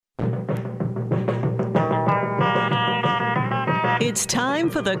It's time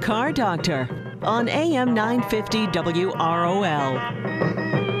for the Car Doctor on AM 950 WROL.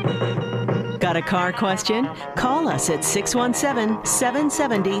 Got a car question? Call us at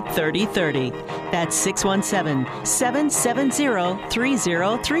 617-770-3030. That's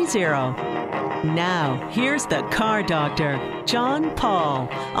 617-770-3030. Now, here's the Car Doctor, John Paul,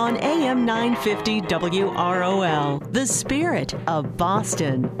 on AM 950 WROL, the spirit of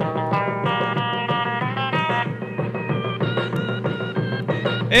Boston.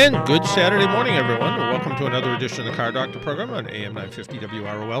 And good Saturday morning, everyone. Welcome to another edition of the Car Doctor program on AM 950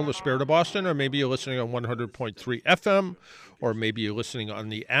 WROL, the spirit of Boston, or maybe you're listening on 100.3 FM, or maybe you're listening on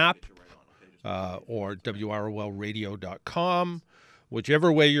the app, or WROLradio.com.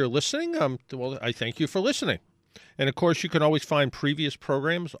 Whichever way you're listening, well, I thank you for listening. And, of course, you can always find previous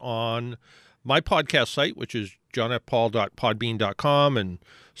programs on my podcast site, which is johnfpaul.podbean.com. And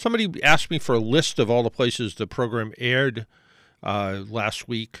somebody asked me for a list of all the places the program aired last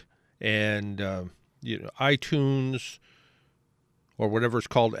week, and iTunes, or whatever it's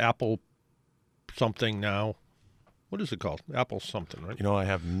called, Apple something now. What is it called? Apple something, right? I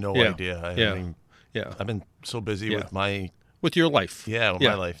have no idea. I've been so busy with your life.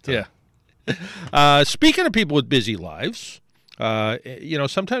 My life too. Yeah. Speaking of people with busy lives,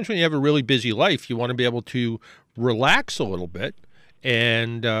 sometimes when you have a really busy life, you want to be able to relax a little bit.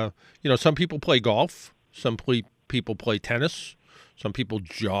 And, some people play golf. Some people play tennis. Some people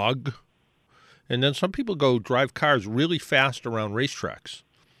jog. And then some people go drive cars really fast around racetracks.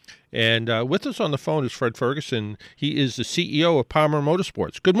 And with us on the phone is Fred Furguson. He is the CEO of Palmer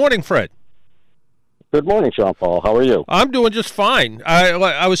Motorsports. Good morning, Fred. Good morning, John Paul. How are you? I'm doing just fine.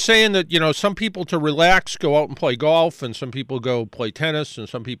 I was saying that, some people to relax go out and play golf, and some people go play tennis, and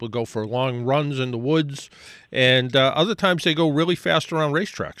some people go for long runs in the woods, and other times they go really fast around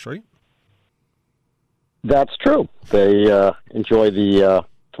racetracks, right? That's true. They enjoy the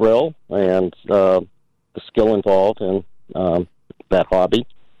thrill and the skill involved in that hobby.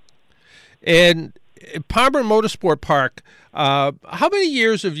 And Palmer Motorsport Park, how many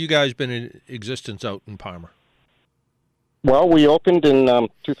years have you guys been in existence out in Palmer? Well, we opened in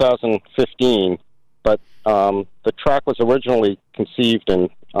 2015, but the track was originally conceived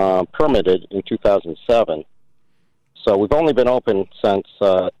and permitted in 2007. So we've only been open since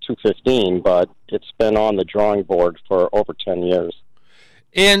 2015, but it's been on the drawing board for over 10 years.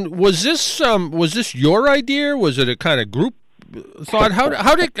 And was this your idea? Was it a kind of group thought?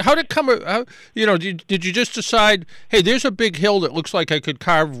 How did it come? Did you just decide, hey, there's a big hill that looks like I could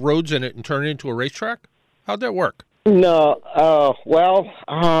carve roads in it and turn it into a racetrack? How'd that work? No.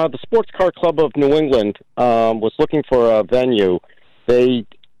 The Sports Car Club of New England was looking for a venue. They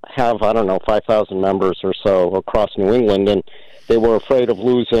have, 5,000 members or so across New England, and they were afraid of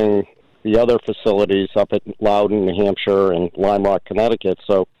losing the other facilities up at Loudon, New Hampshire, and Lime Rock, Connecticut.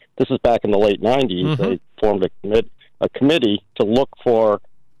 So this is back in the late 90s. Mm-hmm. They formed a committee to look for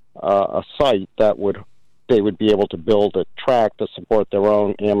a site that they would be able to build a track to support their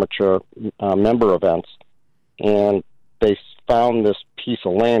own amateur member events. And they found this piece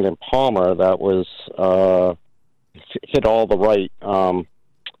of land in Palmer that was hit all the right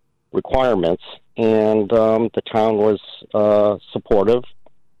requirements, and the town was supportive.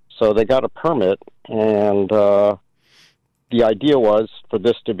 So they got a permit, and the idea was for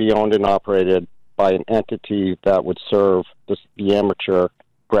this to be owned and operated by an entity that would serve the amateur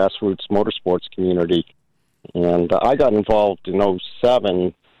grassroots motorsports community. And I got involved in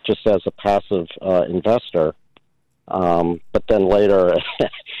 2007 just as a passive investor. But then later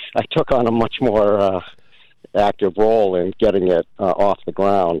I took on a much more active role in getting it off the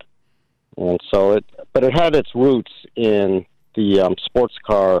ground. And so it had its roots in the sports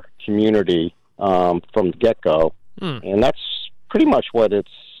car community from the get-go. And that's pretty much what it's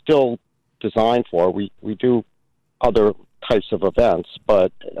still designed for. We do other types of events,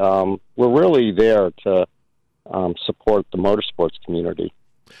 but we're really there to support the motorsports community.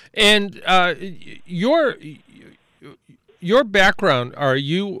 And your background, are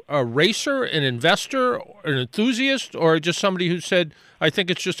you a racer, an investor, an enthusiast, or just somebody who said, I think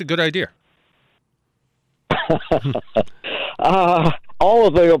it's just a good idea? All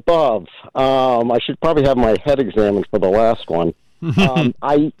of the above. I should probably have my head examined for the last one.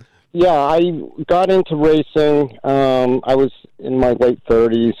 I got into racing. I was in my late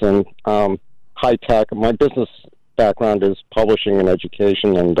 30s and high tech. My business background is publishing and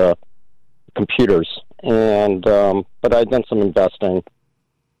education and computers. And but I'd done some investing,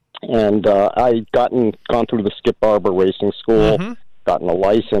 and I'd gone through the Skip Barber Racing School, gotten a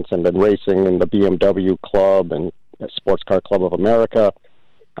license, and been racing in the BMW Club and Sports Car Club of America.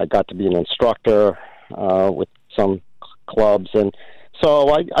 I got to be an instructor with some clubs. And so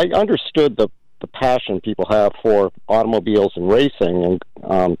I understood the passion people have for automobiles and racing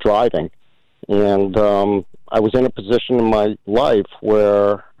and driving. And I was in a position in my life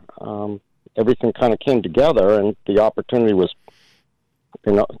where everything kind of came together, and the opportunity was,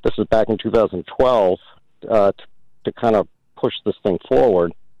 this is back in 2012, to kind of push this thing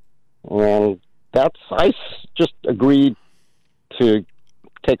forward. And I just agreed to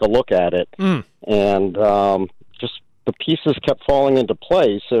take a look at it. And just the pieces kept falling into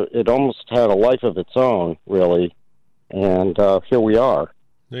place. It almost had a life of its own, really. And here we are.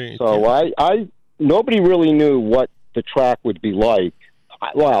 So nobody really knew what the track would be like.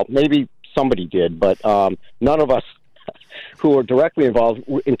 Well, maybe somebody did, but none of us who were directly involved,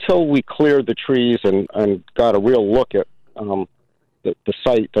 until we cleared the trees and got a real look at the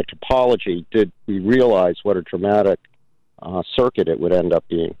site, the topology, did we realize what a dramatic circuit it would end up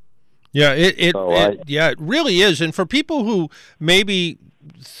being. Yeah, it really is. And for people who maybe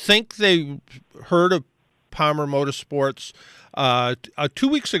think they heard of Palmer Motorsports, 2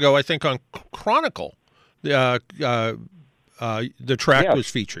 weeks ago, I think on Chronicle, the track was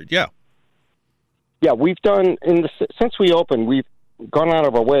featured. Yeah. Yeah, we've done since we opened, we've gone out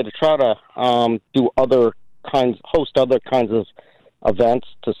of our way to try to host other kinds of events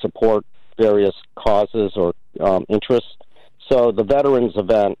to support various causes or interests. So the Veterans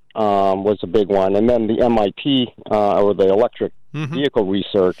event was a big one, and then the MIT or the electric vehicle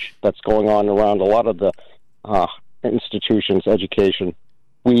research that's going on around a lot of the institutions, education.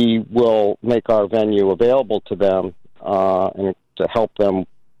 We will make our venue available to them and to help them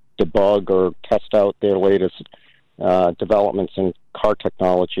debug or test out their latest developments in car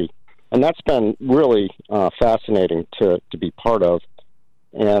technology. And that's been really fascinating to be part of.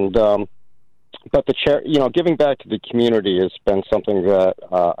 And but giving back to the community has been something that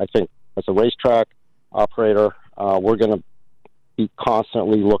I think, as a racetrack operator, we're going to be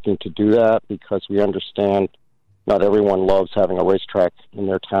constantly looking to do that, because we understand not everyone loves having a racetrack in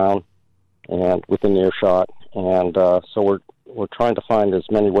their town and within earshot. And so we're trying to find as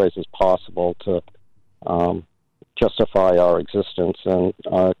many ways as possible to justify our existence and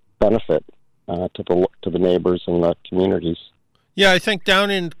benefit to the neighbors and the communities. Yeah, I think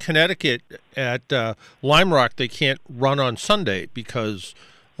down in Connecticut at Lime Rock, they can't run on Sunday because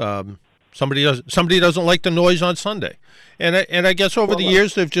somebody doesn't like the noise on Sunday, and I guess over the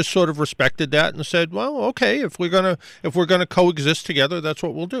years they've just sort of respected that and said, well, okay, if we're gonna coexist together, that's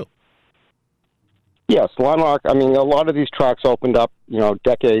what we'll do. Yes, Lime Rock. I mean, a lot of these tracks opened up,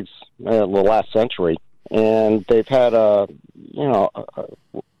 decades, the last century, and they've had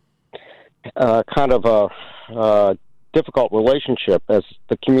kind of a difficult relationship as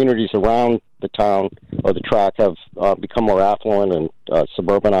the communities around the town or the track have become more affluent and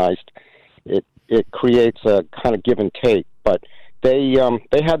suburbanized. It creates a kind of give and take, but they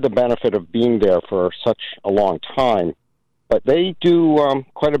had the benefit of being there for such a long time. But they do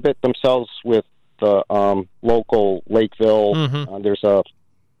quite a bit themselves with the local Lakeville. There's a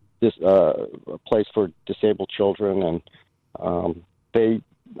place for disabled children, and they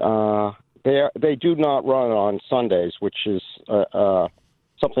do not run on Sundays, which is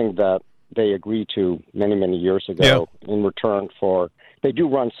something that they agreed to many years ago. In return for, they do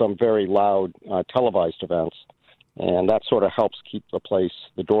run some very loud televised events, and that sort of helps keep the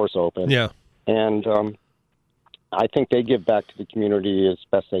doors open. Yeah, and I think they give back to the community as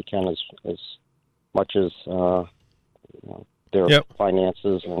best they can, as much as their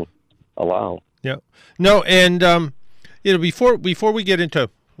finances allow. Yeah, no, and before we get into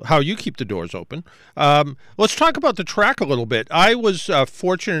how you keep the doors open, let's talk about the track a little bit. I was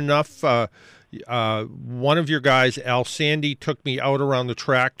fortunate enough, one of your guys, Al Sandy, took me out around the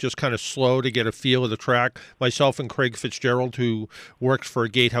track, just kind of slow to get a feel of the track. Myself and Craig Fitzgerald, who works for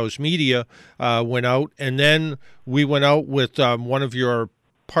Gatehouse Media, went out, and then we went out with one of your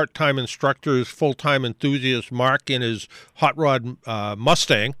part-time instructors, full-time enthusiast, Mark, in his hot rod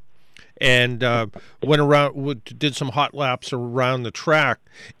Mustang, and went around, did some hot laps around the track.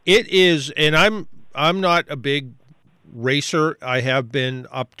 It is, and I'm not a big racer. I have been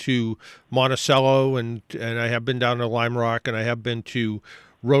up to Monticello, and I have been down to Lime Rock, and I have been to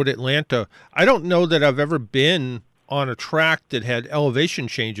Road Atlanta. I don't know that I've ever been on a track that had elevation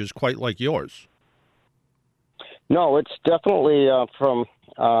changes quite like yours. No, it's definitely from.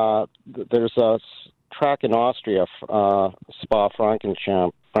 There's a track in Austria,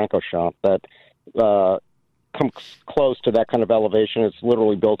 Spa-Francorchamps, that comes close to that kind of elevation. It's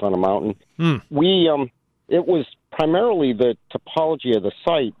literally built on a mountain. It was primarily the topology of the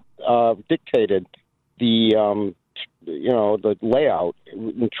site dictated the layout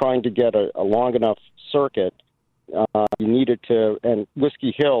in trying to get a long enough circuit you needed to, and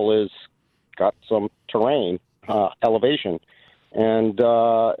Whiskey Hill is got some terrain, elevation. And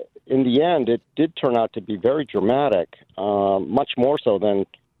in the end, it did turn out to be very dramatic, much more so than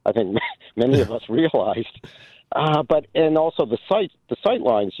I think many of us realized. And also the sight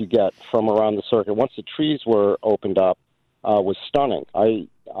lines you get from around the circuit once the trees were opened up was stunning. I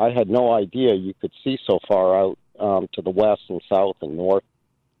had no idea you could see so far out to the west and south and north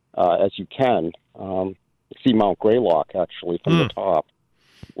as you can. See Mount Greylock actually from the top,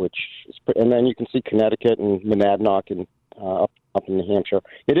 and then you can see Connecticut and Monadnock and up in New Hampshire.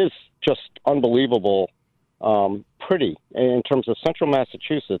 It is just unbelievable, pretty. In terms of central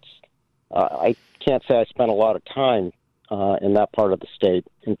Massachusetts, I can't say I spent a lot of time in that part of the state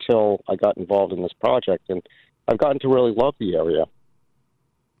until I got involved in this project, and I've gotten to really love the area.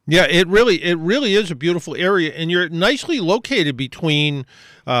 Yeah, it really is a beautiful area, and you're nicely located between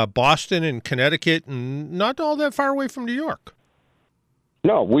Boston and Connecticut, and not all that far away from New York.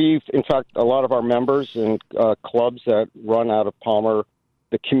 No, in fact, a lot of our members and clubs that run out of Palmer,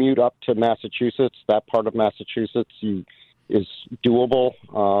 the commute up to Massachusetts, that part of Massachusetts, is doable.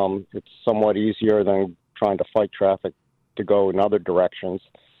 It's somewhat easier than trying to fight traffic to go in other directions.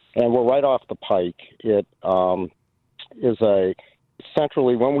 And we're right off the pike. It is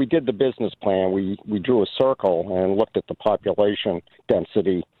centrally, when we did the business plan, we drew a circle and looked at the population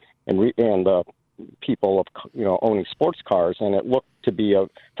density and the people of owning sports cars, and it looked to be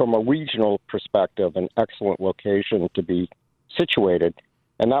from a regional perspective an excellent location to be situated,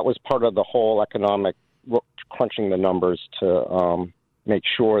 and that was part of the whole economic crunching the numbers to make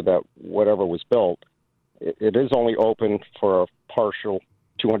sure that whatever was built, it is only open for a partial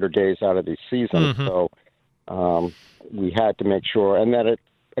 200 days out of the season, so we had to make sure, and that it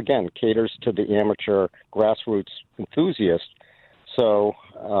again caters to the amateur grassroots enthusiast. So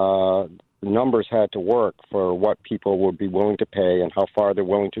the numbers had to work for what people would be willing to pay and how far they're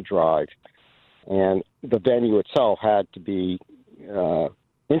willing to drive. And the venue itself had to be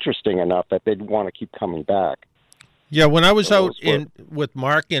interesting enough that they'd want to keep coming back. Yeah, when I was out with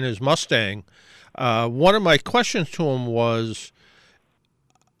Mark in his Mustang, one of my questions to him was,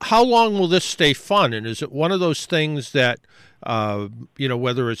 how long will this stay fun? And is it one of those things that,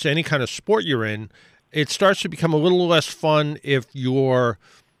 whether it's any kind of sport you're in, it starts to become a little less fun if you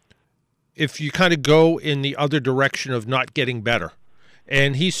kind of go in the other direction of not getting better?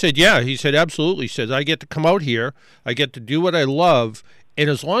 And he said, yeah, he said, absolutely. He says, I get to come out here, I get to do what I love, and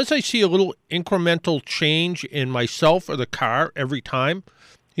as long as I see a little incremental change in myself or the car every time,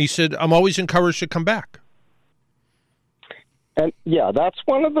 he said, I'm always encouraged to come back. And yeah, that's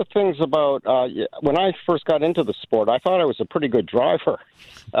one of the things about when I first got into the sport, I thought I was a pretty good driver.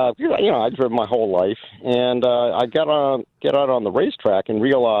 I've driven my whole life, and I get out on the racetrack and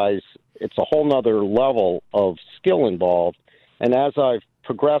realize it's a whole nother level of skill involved. And as I've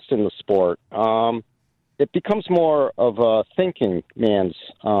progressed in the sport, it becomes more of a thinking man's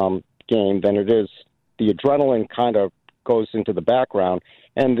game than it is. The adrenaline kind of goes into the background,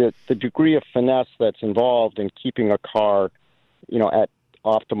 and the degree of finesse that's involved in keeping a car, at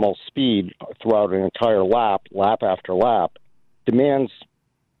optimal speed throughout an entire lap after lap, demands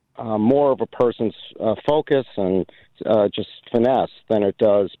more of a person's focus and just finesse than it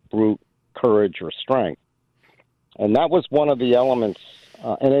does brute courage or strength. And that was one of the elements.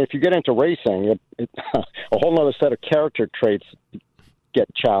 And if you get into racing, a whole other set of character traits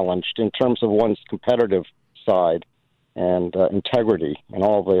get challenged in terms of one's competitive side and integrity and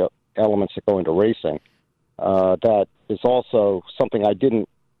all the elements that go into racing. That is also something I didn't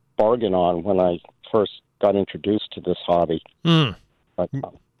bargain on when I first got introduced to this hobby. But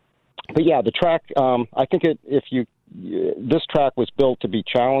yeah, the track, I think this track was built to be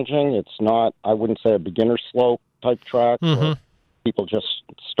challenging. It's not, I wouldn't say, a beginner slope type track for people just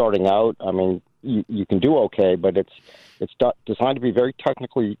starting out. I mean, you can do okay, but it's designed to be very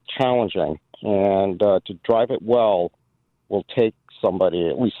technically challenging, and to drive it well will take somebody,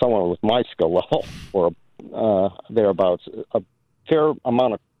 at least someone with my skill level, or thereabouts, a fair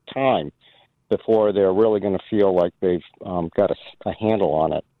amount of time before they're really going to feel like they've got a handle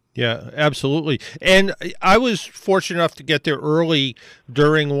on it. Yeah, absolutely. And I was fortunate enough to get there early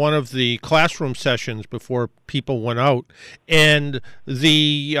during one of the classroom sessions before people went out. And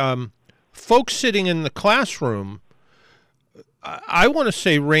the folks sitting in the classroom, I want to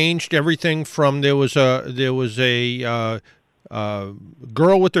say, ranged everything from there was a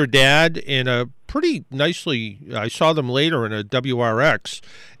girl with her dad in a pretty nicely. I saw them later in a WRX,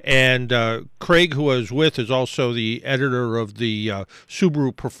 and Craig, who I was with, is also the editor of the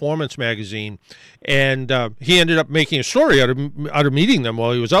Subaru Performance magazine, and he ended up making a story out of meeting them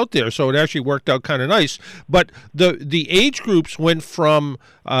while he was out there. So it actually worked out kind of nice. But the age groups went from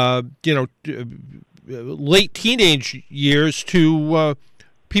late teenage years to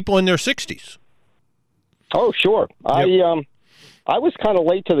people in their 60s. Oh, sure. Yep. I was kind of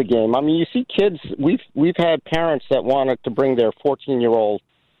late to the game. I mean, you see kids. We've had parents that wanted to bring their 14-year-old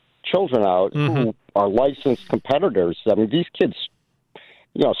children out who are licensed competitors. I mean, these kids,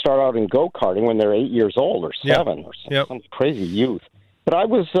 start out in go-karting when they're 8 years old or 7 or some crazy youth. But I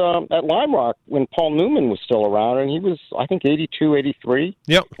was at Lime Rock when Paul Newman was still around, and he was, I think, 82, 83.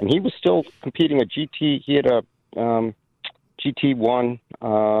 Yep. And he was still competing a GT. He had a GT1,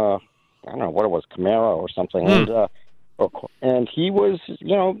 I don't know what it was, Camaro or something. And he was,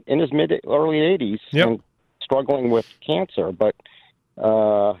 in his early 80s and struggling with cancer. But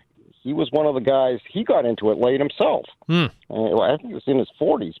he was one of the guys, he got into it late himself. I think he was in his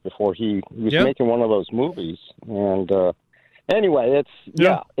 40s before he was making one of those movies. And anyway,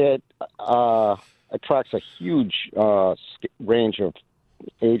 it attracts a huge range of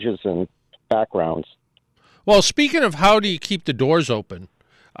ages and backgrounds. Well, speaking of how do you keep the doors open,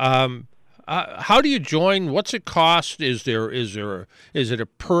 how do you join? What's it cost? Is it a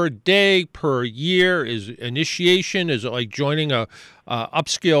per day, per year? Is initiation? Is it like joining a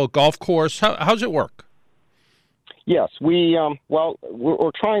upscale golf course? How's it work? Yes, we're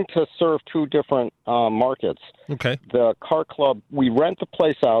trying to serve two different markets. Okay. The car club, we rent the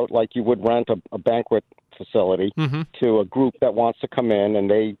place out like you would rent a banquet facility to a group that wants to come in, and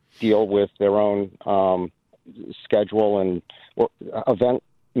they deal with their own schedule and event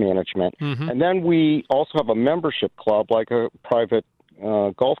management. And then we also have a membership club, like a private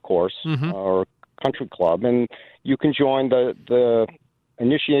golf course or country club, and you can join. The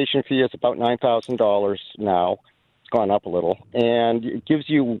initiation fee is about $9,000 now. It's gone up a little, and it gives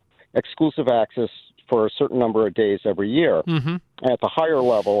you exclusive access for a certain number of days every year. At the higher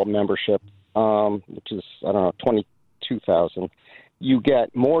level of membership, which is, I don't know, $22,000, you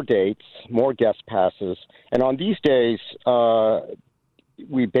get more dates, more guest passes, and on these days,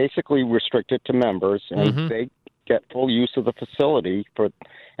 we basically restrict it to members, and they get full use of the facility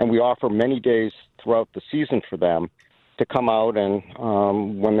and we offer many days throughout the season for them to come out and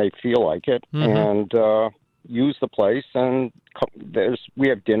when they feel like it and use the place. And we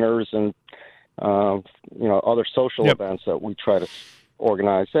have dinners and other social events that we try to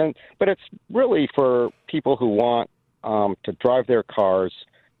organize. But it's really for people who want to drive their cars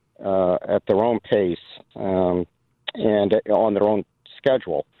at their own pace and on their own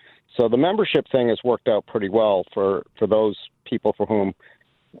schedule. So the membership thing has worked out pretty well for those people for whom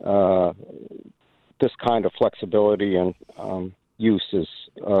this kind of flexibility and use is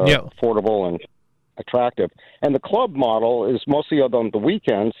affordable and attractive. And the club model is mostly on the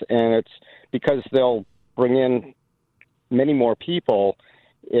weekends, and it's because they'll bring in many more people,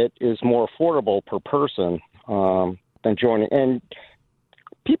 it is more affordable per person than joining. And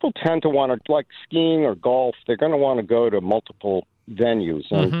people tend to want to, like skiing or golf, they're going to want to go to multiple venues,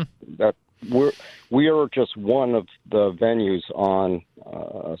 and that we are just one of the venues on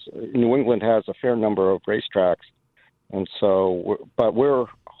New England has a fair number of racetracks, and so but we're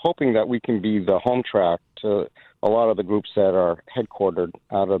hoping that we can be the home track to a lot of the groups that are headquartered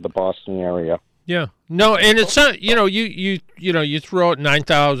out of the Boston area. Yeah. No, and it's not, you throw out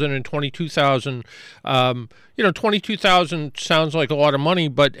 9,000 and 22,000. 22,000 sounds like a lot of money,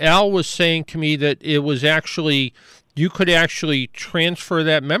 but Al was saying to me that it was actually, you could actually transfer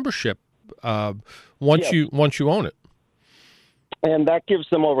that membership once you own it. And that gives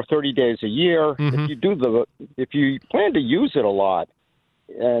them over 30 days a year. If you plan to use it a lot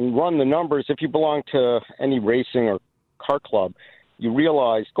and run the numbers, if you belong to any racing or car club, you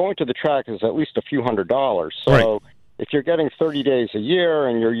realize going to the track is at least a few $100s. So if you're getting 30 days a year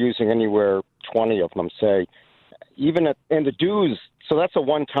and you're using anywhere 20 of them, say, and the dues, so that's a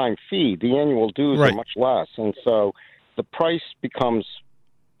one-time fee. The annual dues are much less. And so the price becomes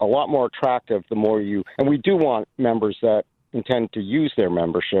a lot more attractive the more you, and we do want members that intend to use their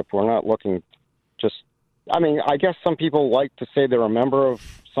membership. We're not looking I guess some people like to say they're a member of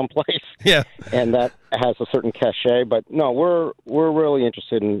some place. Yeah. And that has a certain cachet, but no, we're really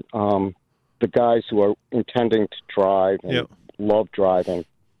interested in the guys who are intending to drive and love driving.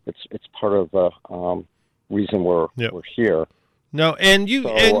 It's part of the reason we're here. No, and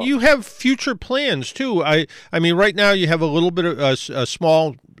you have future plans too. I mean, right now you have a little bit of a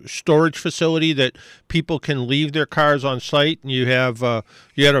small storage facility that people can leave their cars on site, and you have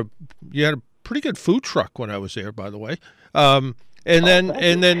you had a pretty good food truck when I was there, by the way. The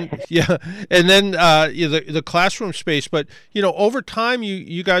classroom space. But over time,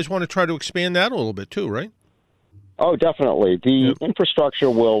 you guys want to try to expand that a little bit too, right? Oh, definitely. The infrastructure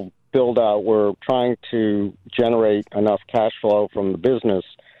will build out. We're trying to generate enough cash flow from the business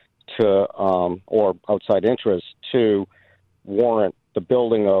to or outside interest to warrant the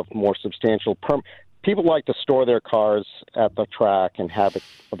building of more substantial people like to store their cars at the track and have it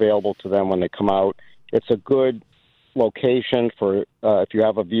available to them when they come out. It's a good location for if you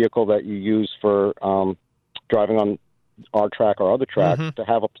have a vehicle that you use for driving on our track or other tracks, to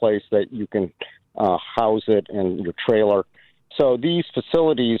have a place that you can house it in your trailer. So these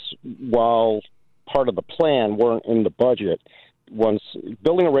facilities, while part of the plan, weren't in the budget. Once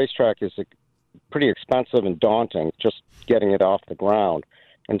building a racetrack is pretty expensive and daunting, just getting it off the ground.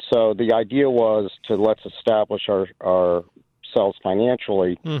 And so the idea was to let's establish ourselves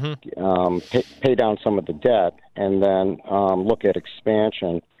financially, pay down some of the debt, and then look at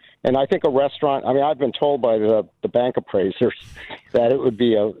expansion. And I think a restaurant, I've been told by the bank appraisers that it would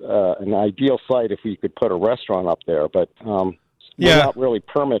be an ideal site if we could put a restaurant up there, but we're not really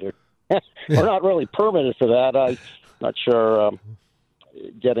permitted. We're not really permitted for that. I'm not sure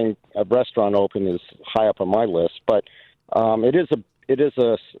getting a restaurant open is high up on my list, but it is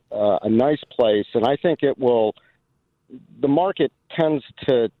a nice place, and I think it will. The market tends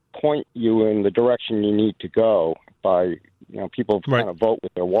to point you in the direction you need to go by people kind of vote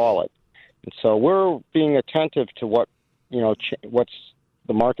with their wallet, and so we're being attentive to what what's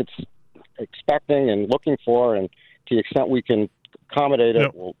the market's expecting and looking for, and to the extent we can accommodate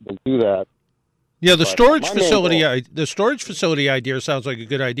it, we'll do that. Yeah, the storage facility idea sounds like a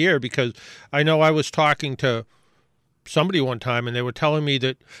good idea, because I know I was talking to somebody one time, and they were telling me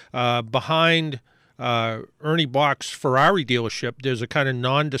that behind Ernie Bach's Ferrari dealership, there's a kind of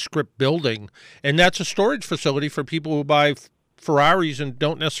nondescript building, and that's a storage facility for people who buy Ferraris and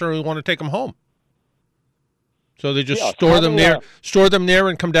don't necessarily want to take them home. So they just store them there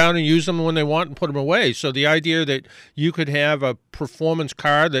and come down and use them when they want and put them away. So the idea that you could have a performance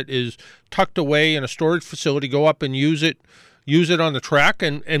car that is tucked away in a storage facility, go up and use it on the track,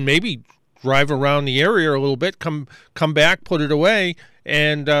 and maybe drive around the area a little bit, come back, put it away,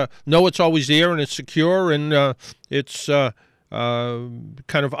 and know it's always there and it's secure, and it's kind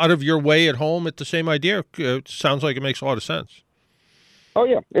of out of your way at home. It's the same idea. It sounds like it makes a lot of sense. Oh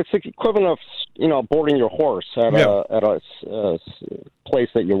yeah, it's the equivalent of boarding your horse at a place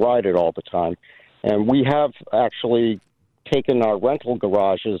that you ride it all the time. And we have actually taken our rental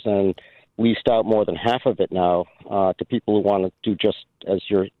garages and leased out more than half of it now to people who want to do just as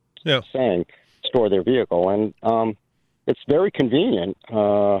you're saying, store their vehicle. And it's very convenient.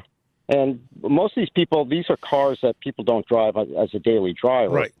 And most of these people, these are cars that people don't drive as a daily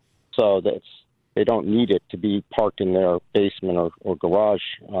driver. Right. So they don't need it to be parked in their basement or garage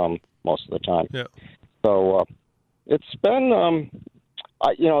most of the time. Yeah. So it's been,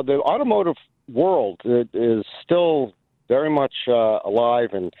 the automotive world is still very much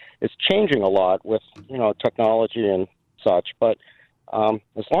alive, and it's changing a lot with, technology and such. But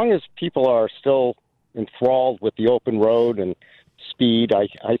as long as people are still enthralled with the open road and speed, I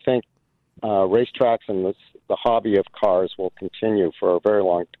think racetracks and the hobby of cars will continue for a very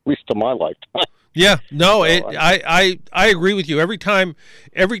long, at least to my lifetime. Yeah, no, I agree with you. Every time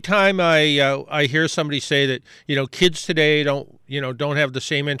I hear somebody say that, kids today don't have the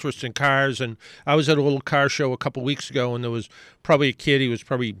same interest in cars. And I was at a little car show a couple weeks ago, and there was probably a kid. He was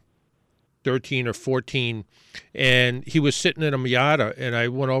probably 13 or 14, and he was sitting in a Miata, and I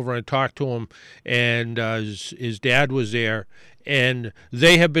went over and talked to him, and his dad was there. And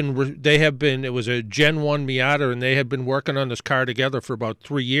they have been, it was a Gen 1 Miata, and they had been working on this car together for about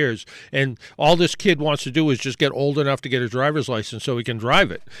 3 years. And all this kid wants to do is just get old enough to get a driver's license so he can drive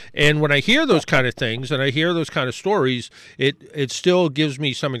it. And when I hear those kind of things and I hear those kind of stories, it still gives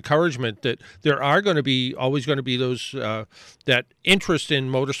me some encouragement that there are always going to be those, that interest in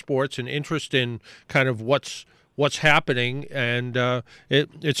motorsports and interest in kind of what's happening, and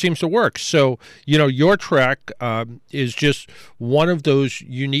it seems to work. So, your track is just one of those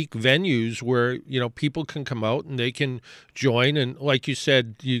unique venues where, people can come out and they can join. And like you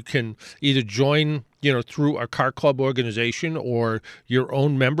said, you can either join, through a car club organization or your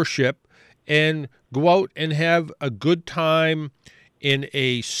own membership, and go out and have a good time in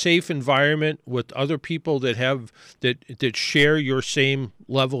a safe environment with other people that have that share your same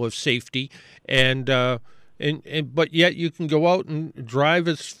level of safety, and but yet you can go out and drive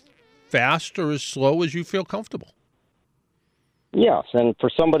as fast or as slow as you feel comfortable. Yes, and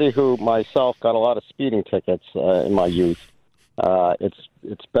for somebody who myself got a lot of speeding tickets in my youth,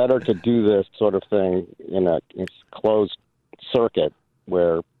 It's better to do this sort of thing in a closed circuit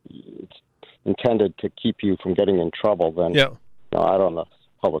where it's intended to keep you from getting in trouble than out on the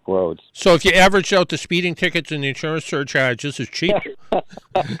public roads. So if you average out the speeding tickets and the insurance surcharge, this is cheap.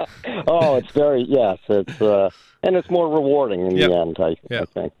 Oh, it's very it's and it's more rewarding in the end. I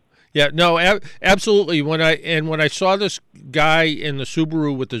think. Yeah, no, absolutely. When I saw this guy in the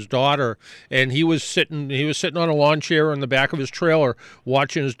Subaru with his daughter, and he was sitting on a lawn chair in the back of his trailer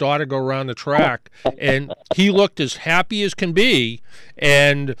watching his daughter go around the track, and he looked as happy as can be,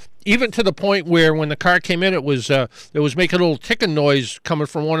 and even to the point where when the car came in, it was making a little ticking noise coming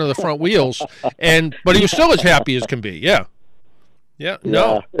from one of the front wheels, but he was still as happy as can be. Yeah.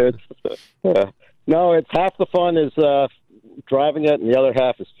 No, it's half the fun is driving it, and the other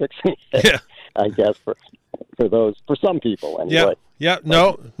half is fixing it. Yeah. I guess for some people anyway. Yeah.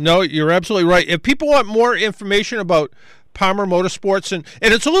 No, you're absolutely right. If people want more information about Palmer Motorsports, and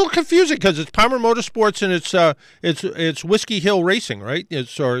it's a little confusing because it's Palmer Motorsports and it's Whiskey Hill Racing, right? We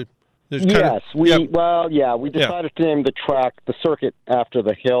decided to name the track, the circuit, after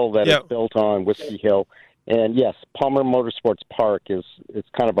the hill that it's built on, Whiskey Hill. And yes, Palmer Motorsports Park it's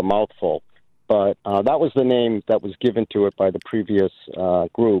kind of a mouthful. But that was the name that was given to it by the previous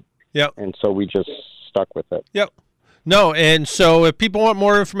group. Yep. And so we just stuck with it. Yep. No, and so if people want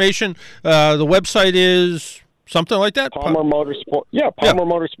more information, the website is something like that? Palmer Motorsport. Yeah, Palmer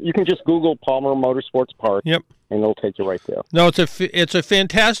Motorsport. You can just Google Palmer Motorsports Park. Yep. And it'll take you right there. No, it's a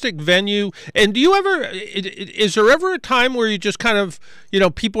fantastic venue. And do you ever, is there ever a time where you just kind of,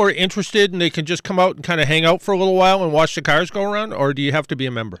 people are interested and they can just come out and kind of hang out for a little while and watch the cars go around? Or do you have to be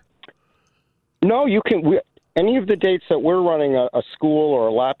a member? No, you can. Any of the dates that we're running a school or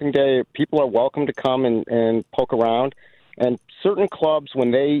a lapping day, people are welcome to come and poke around. And certain clubs, when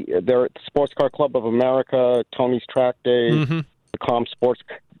they're at the Sports Car Club of America, Tony's Track Days, the Com Sports,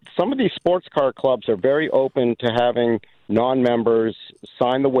 some of these sports car clubs are very open to having non-members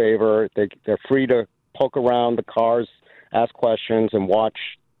sign the waiver. They're free to poke around the cars, ask questions, and watch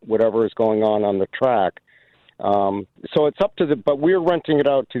whatever is going on the track. So it's up to but we're renting it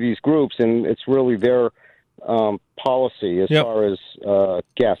out to these groups, and it's really their policy as far as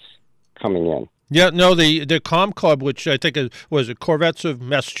guests coming in. Yeah, no, the Com Club, which I think was it Corvettes of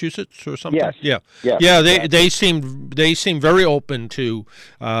Massachusetts or something. Yes. They seem very open to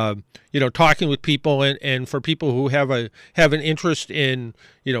talking with people and for people who have an interest in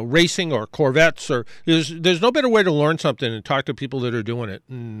racing or Corvettes, or there's no better way to learn something and talk to people that are doing it,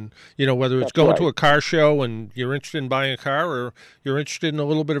 and whether it's going to a car show and you're interested in buying a car or you're interested in a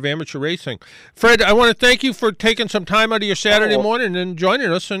little bit of amateur racing. Fred, I want to thank you for taking some time out of your Saturday morning and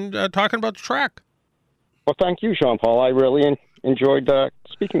joining us and talking about the track. Well, thank you, Jean-Paul. I really enjoyed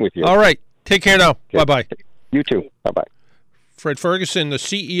speaking with you. All right. Take care now. Good. Bye-bye. You too. Bye-bye. Fred Furguson, the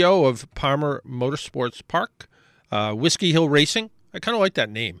CEO of Palmer Motorsports Park, Whiskey Hill Racing. I kind of like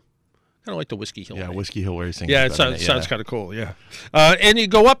that name. I kind of like the Whiskey Hill name. Whiskey Hill Racing. Yeah, it sounds kind of cool, yeah. And you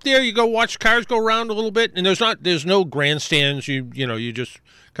go up there, you go watch cars go around a little bit, and there's no grandstands. You just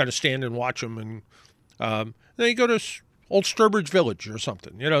kind of stand and watch them. And then you go to Old Sturbridge Village or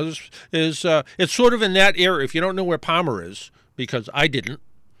something. It's sort of in that area. If you don't know where Palmer is, because I didn't,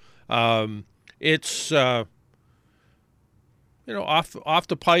 it's off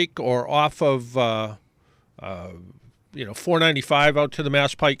the Pike or off of 495 out to the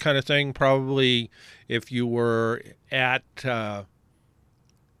Mass Pike kind of thing. Probably if you were at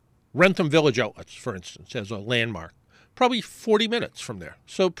Wrentham Village Outlets, for instance, as a landmark. Probably 40 minutes from there.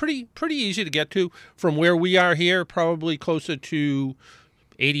 So pretty easy to get to. From where we are here, probably closer to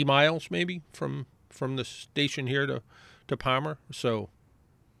 80 miles maybe from the station here to Palmer. So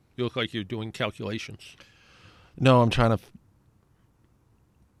you look like you're doing calculations. No, I'm trying to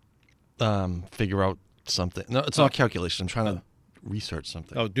figure out something. No, it's not calculation. I'm trying to research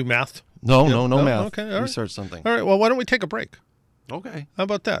something. Oh, do math? No math. Okay, all research right. something. All right, well, why don't we take a break? Okay. How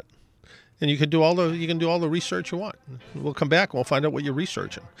about that? And you can do all the research you want. We'll come back and we'll find out what you're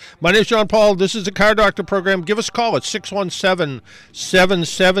researching. My name is John Paul. This is the Car Doctor program. Give us a call at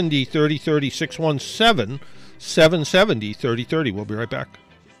 617-770-3030, 617-770-3030. We'll be right back.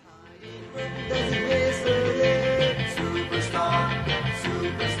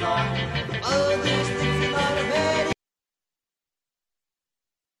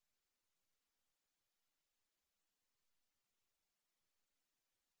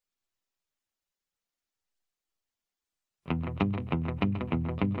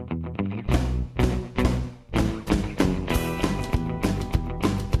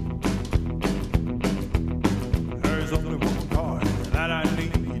 There's only one car that I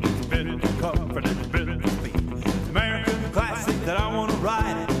need. It's fitted to comfort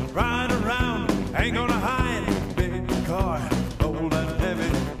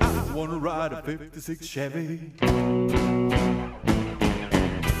 56 Chevy. As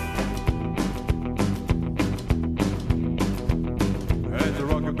a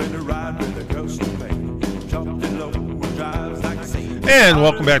rocket bender ride with a custom paint, chopped and low, drives like a saint. And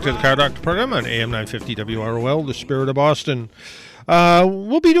welcome back to the Car Doctor program on AM 950 WROL, the Spirit of Boston.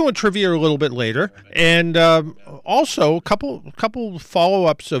 We'll be doing trivia a little bit later, and also a couple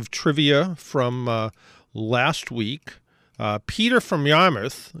follow-ups of trivia from last week. Peter from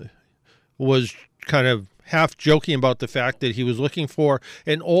Yarmouth was kind of half joking about the fact that he was looking for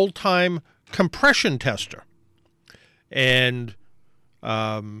an old-time compression tester. And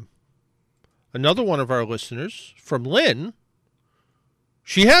another one of our listeners from Lynn,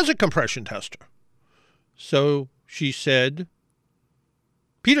 she has a compression tester. So she said,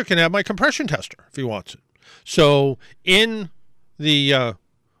 Peter can have my compression tester if he wants it. So in the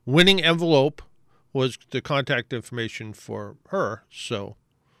winning envelope was the contact information for her. So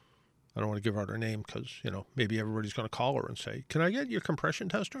I don't want to give out her name because, maybe everybody's going to call her and say, can I get your compression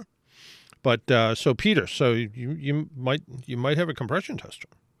tester? But so Peter, so you might have a compression tester.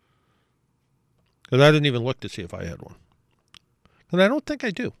 Because I didn't even look to see if I had one. And I don't think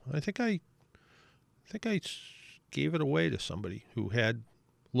I do. I think I gave it away to somebody who had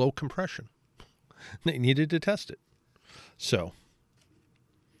low compression. They needed to test it. So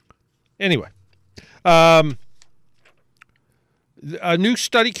anyway, a new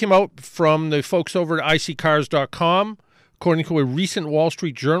study came out from the folks over at iccars.com. According to a recent Wall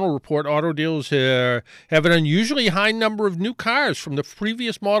Street Journal report, auto dealers have an unusually high number of new cars from the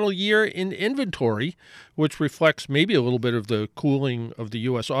previous model year in inventory, which reflects maybe a little bit of the cooling of the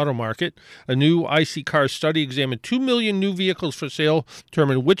U.S. auto market. A new IC Cars study examined 2 million new vehicles for sale,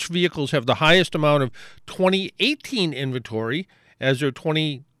 determined which vehicles have the highest amount of 2018 inventory as their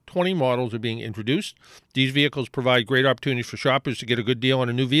 2020 models are being introduced. These vehicles provide great opportunities for shoppers to get a good deal on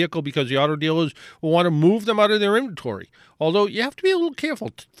a new vehicle because the auto dealers will want to move them out of their inventory. Although you have to be a little careful.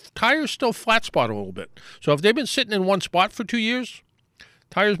 Tires still flat spot a little bit. So if they've been sitting in one spot for 2 years,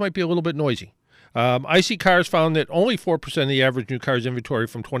 tires might be a little bit noisy. IC Cars found that only 4% of the average new cars inventory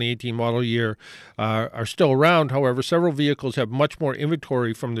from 2018 model year are still around. However, several vehicles have much more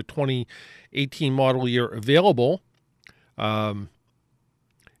inventory from the 2018 model year available. And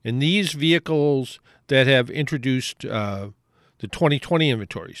these vehicles that have introduced the 2020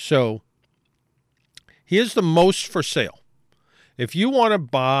 inventory. So here's the most for sale. If you want to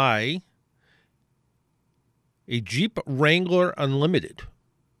buy a Jeep Wrangler Unlimited,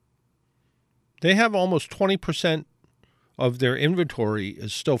 they have almost 20% of their inventory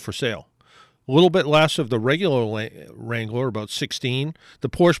is still for sale. A little bit less of the regular Wrangler, about 16. The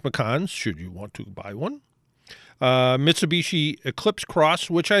Porsche Macans, should you want to buy one. Mitsubishi Eclipse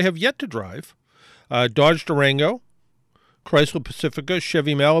Cross, which I have yet to drive. Dodge Durango, Chrysler Pacifica,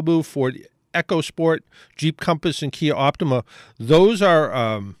 Chevy Malibu, Ford EcoSport, Jeep Compass, and Kia Optima. Those are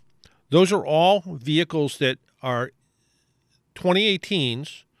all vehicles that are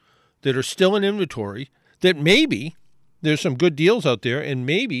 2018s that are still in inventory, that maybe there's some good deals out there, and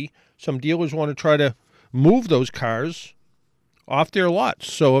maybe some dealers want to try to move those cars off their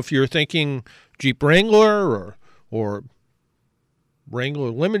lots. So if you're thinking Jeep Wrangler or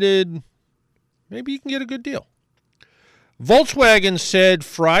Wrangler Limited, maybe you can get a good deal. Volkswagen said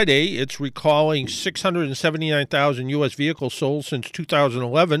Friday it's recalling 679,000 U.S. vehicles sold since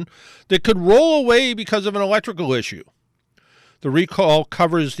 2011 that could roll away because of an electrical issue. The recall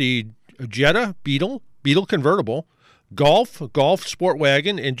covers the Jetta, Beetle convertible, Golf Sport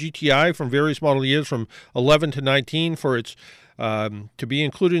Wagon, and GTI from various model years from 11 to 19. For its to be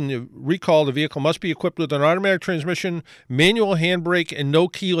included in the recall, the vehicle must be equipped with an automatic transmission, manual handbrake, and no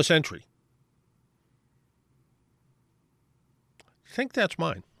keyless entry. I think that's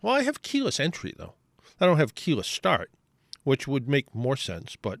mine. Well, I have keyless entry, though. I don't have keyless start, which would make more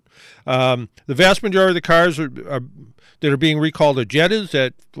sense. But the vast majority of the cars that are being recalled are Jettas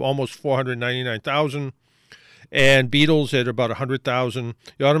at almost 499,000 and Beetles at about 100,000.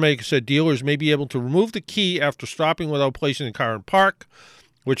 The automaker said dealers may be able to remove the key after stopping without placing the car in park,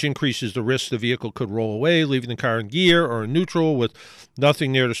 which increases the risk the vehicle could roll away. Leaving the car in gear or in neutral with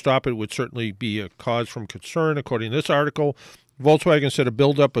nothing there to stop it would certainly be a cause from concern, according to this article. Volkswagen said a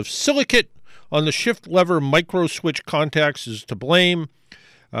buildup of silicate on the shift lever micro switch contacts is to blame.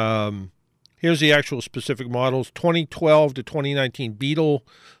 Here's the actual specific models. 2012 to 2019 Beetle,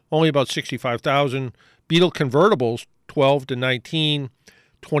 only about 65,000. Beetle convertibles, 12 to 19,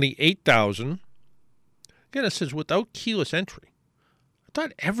 28,000. Again, it says without keyless entry. I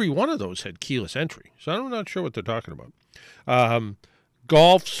thought every one of those had keyless entry, so I'm not sure what they're talking about.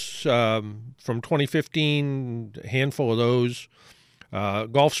 Golfs from 2015, a handful of those.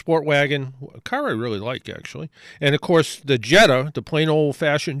 Golf Sport Wagon, a car I really like, actually. And, of course, the Jetta, the plain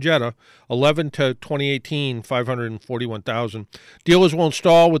old-fashioned Jetta, 11 to 2018, $541,000. Dealers will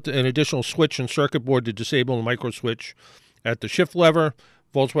install with an additional switch and circuit board to disable the micro switch at the shift lever.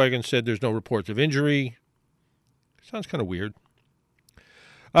 Volkswagen said there's no reports of injury. Sounds kind of weird.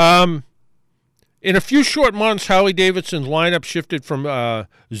 In a few short months, Harley-Davidson's lineup shifted from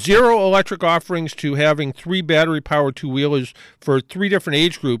 0 electric offerings to having 3 battery-powered two-wheelers for 3 different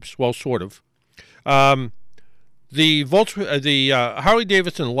age groups. Well, sort of. The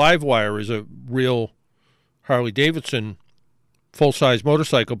Harley-Davidson Livewire is a real Harley-Davidson full-size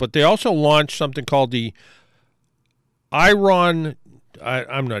motorcycle, but they also launched something called the Iron.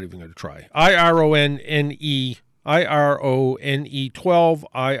 I'm not even going to try. IRONE 12,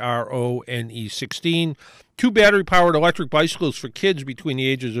 IRONE 16, 2 battery-powered electric bicycles for kids between the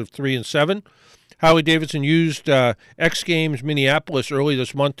ages of 3 and 7. Harley-Davidson used X Games Minneapolis early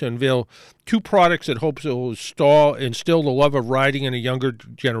this month to unveil 2 products that hopes it will instill the love of riding in a younger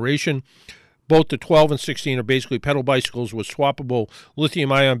generation. Both the 12 and 16 are basically pedal bicycles with swappable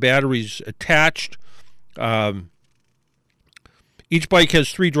lithium-ion batteries attached. Each bike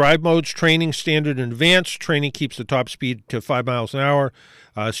has 3 drive modes: training, standard, and advanced. Training keeps the top speed to 5 miles an hour.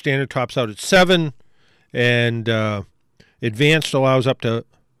 Standard tops out at 7, and advanced allows up to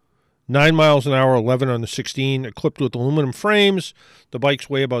 9 miles an hour, 11 on the 16. Equipped with aluminum frames, the bikes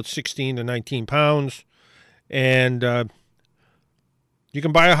weigh about 16 to 19 pounds. And you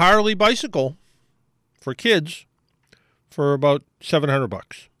can buy a Harley bicycle for kids for about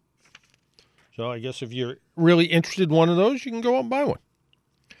 $700. So I guess if you're really interested in one of those, you can go out and buy one.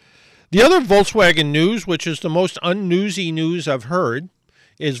 The other Volkswagen news, which is the most unnewsy news I've heard,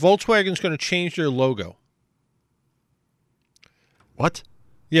 is Volkswagen's going to change their logo. What?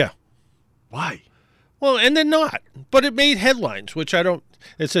 Yeah. Why? Well, and they're not. But it made headlines, which I don't...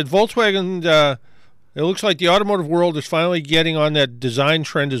 It said Volkswagen... it looks like the automotive world is finally getting on that design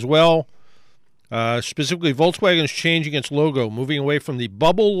trend as well. Specifically, Volkswagen is changing its logo, moving away from the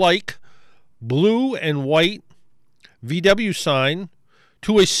bubble-like blue and white VW sign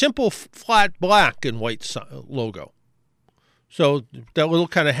to a simple flat black and white logo. So that little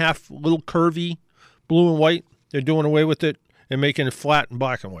kind of little curvy blue and white, they're doing away with it and making it flat and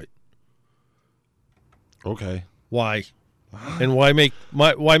black and white. Okay. Why? And why make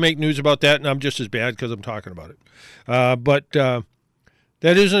news about that? And I'm just as bad because I'm talking about it. But that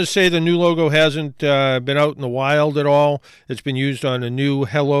isn't to say the new logo hasn't been out in the wild at all. It's been used on a new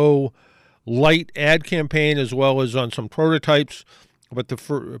Hello Light ad campaign as well as on some prototypes. But the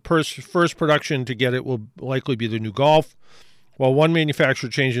first production to get it will likely be the new Golf. While one manufacturer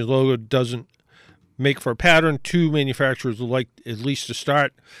changing his logo doesn't make for a pattern, 2 manufacturers would like at least to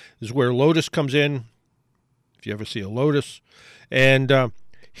start. This is where Lotus comes in, if you ever see a Lotus. And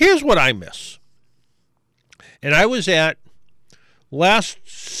here's what I miss. And I was at, last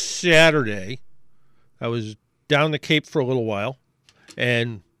Saturday, I was down the Cape for a little while,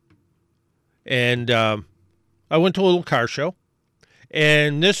 and I went to a little car show.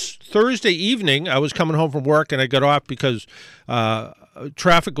 And this Thursday evening, I was coming home from work, and I got off because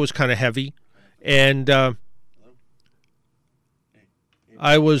traffic was kind of heavy. And I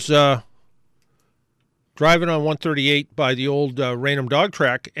was driving on 138 by the old Raynham Dog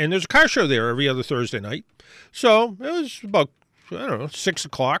Track, and there's a car show there every other Thursday night. So it was about, 6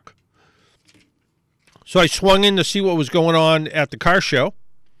 o'clock. So I swung in to see what was going on at the car show.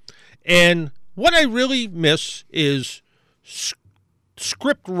 And what I really miss is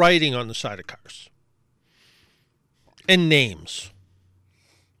script writing on the side of cars and names.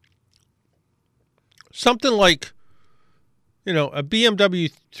 Something like, a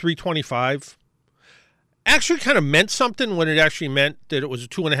BMW 325 actually kind of meant something when it actually meant that it was a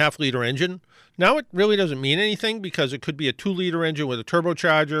 2.5-liter engine. Now it really doesn't mean anything because it could be a 2-liter engine with a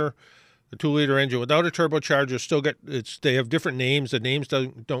turbocharger. The 2-liter engine without a turbocharger still they have different names. The names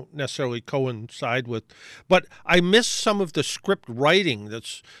don't necessarily coincide with, but I miss some of the script writing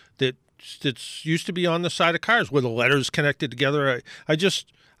that's used to be on the side of cars where the letters connected together. I don't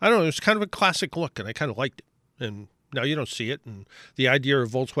know. It's kind of a classic look, and I kind of liked it. And now you don't see it. And the idea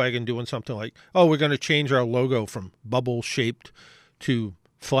of Volkswagen doing something like, oh, we're going to change our logo from bubble shaped to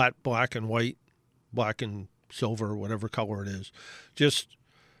flat black and white, black and silver, whatever color it is, just.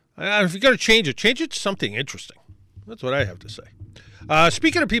 If you're going to change it to something interesting. That's what I have to say.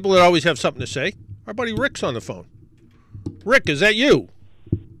 Speaking of people that always have something to say, our buddy Rick's on the phone. Rick, is that you?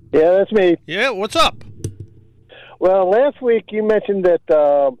 Yeah, that's me. Yeah, what's up? Well, last week you mentioned that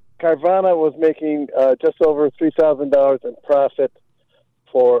Carvana was making just over $3,000 in profit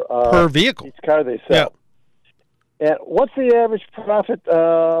for per vehicle each car they sell. And what's the average profit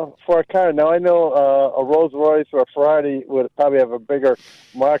for a car? Now, I know a Rolls Royce or a Ferrari would probably have a bigger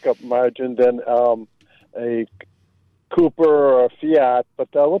markup margin than a Cooper or a Fiat, but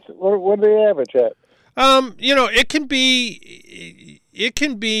what are they average at? It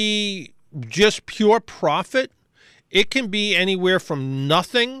can be just pure profit. It can be anywhere from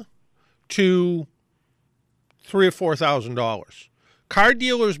nothing to $3,000 or $4,000. Car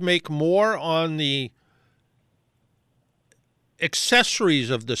dealers make more on the accessories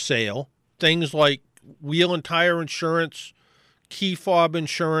of the sale, things like wheel and tire insurance, key fob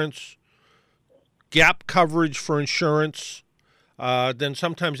insurance, gap coverage for insurance, than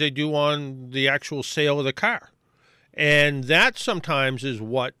sometimes they do on the actual sale of the car. And that sometimes is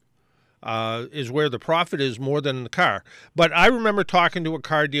what is where the profit is more than the car. But I remember talking to a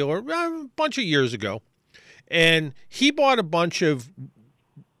car dealer a bunch of years ago, and he bought a bunch of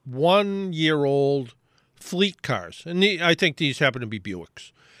 1-year-old fleet cars. And I think these happen to be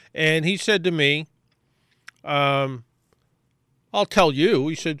Buicks. And he said to me, I'll tell you,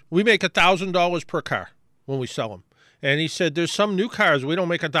 he said, we make $1,000 per car when we sell them. And he said, there's some new cars we don't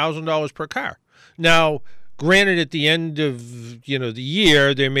make $1,000 per car. Now, granted, at the end of the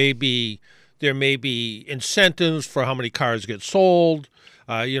year, there may be incentives for how many cars get sold.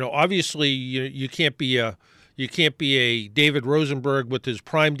 Obviously, you can't be a David Rosenberg with his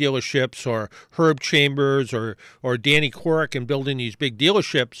Prime dealerships, or Herb Chambers or Danny Quirk and building these big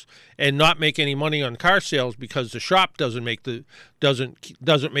dealerships and not make any money on car sales, because the shop doesn't make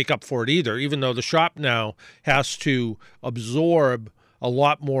up for it either. Even though the shop now has to absorb a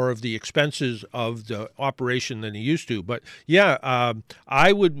lot more of the expenses of the operation than he used to. But yeah,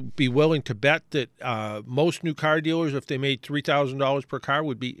 I would be willing to bet that most new car dealers, if they made $3,000 per car,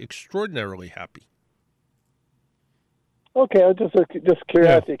 would be extraordinarily happy. Okay, just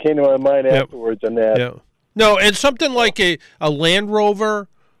curiosity came to my mind afterwards on that. Yeah. No, and something like a Land Rover,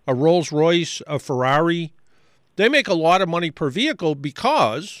 a Rolls Royce, a Ferrari, they make a lot of money per vehicle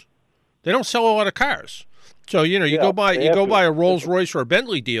because they don't sell a lot of cars. So, you go buy a Rolls Royce or a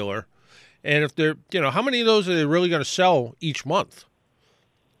Bentley dealer, and if they're, how many of those are they really going to sell each month?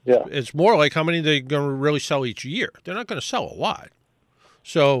 Yeah. It's more like how many they're going to really sell each year. They're not going to sell a lot.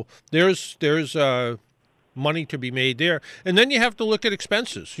 So there's money to be made there. And then you have to look at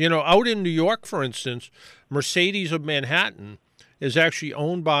expenses. Out in New York, for instance, Mercedes of Manhattan is actually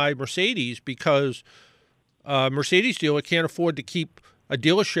owned by Mercedes because a Mercedes dealer can't afford to keep a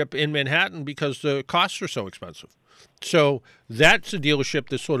dealership in Manhattan because the costs are so expensive. So that's a dealership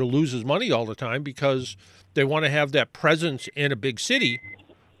that sort of loses money all the time because they want to have that presence in a big city.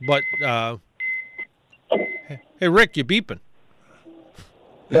 But, hey, Rick, you're beeping.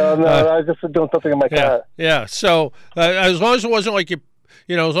 No, I was just doing something in my car. Yeah. So as long as it wasn't like as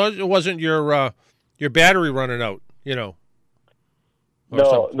long as it wasn't your battery running out, No,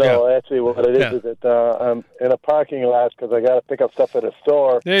 actually what it is that I'm in a parking lot because I got to pick up stuff at a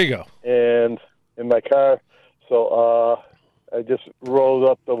store. There you go. And in my car, so I just rolled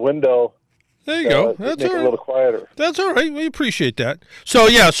up the window. There you go. That's all right. A little quieter. That's all right. We appreciate that. So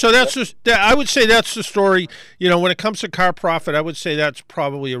so that's just I would say that's the story. When it comes to car profit, I would say that's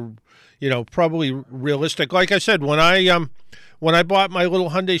probably probably realistic. Like I said, when I bought my little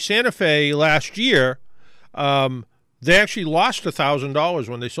Hyundai Santa Fe last year, they actually lost $1,000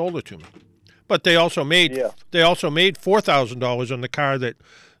 when they sold it to me, but they also made $4,000 on the car that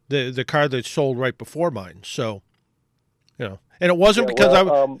the car that sold right before mine. So, and it wasn't because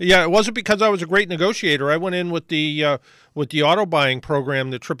it wasn't because I was a great negotiator. I went in with the auto buying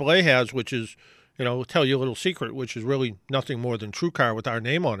program that AAA has, which is, I'll tell you a little secret, which is really nothing more than TrueCar with our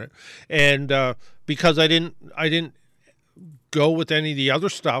name on it. And because I didn't go with any of the other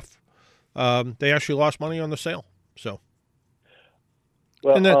stuff, they actually lost money on the sale. So,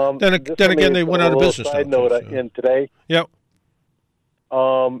 well, and then again, they went out of business. Side note in today. Yep.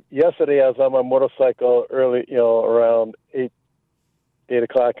 Yesterday I was on my motorcycle early, around 8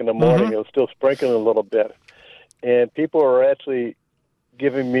 o'clock in the morning. Mm-hmm. It was still sprinkling a little bit, and people were actually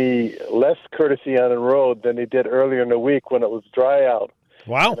giving me less courtesy on the road than they did earlier in the week when it was dry out.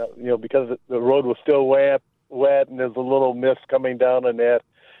 Wow. And, because the road was still wet, and there's a little mist coming down on that.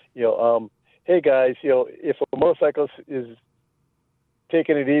 Hey guys, if a motorcycle is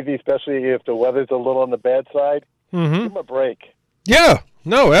taking it easy, especially if the weather's a little on the bad side, give them a break. Yeah,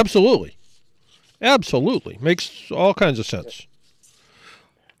 no, absolutely. Absolutely. Makes all kinds of sense.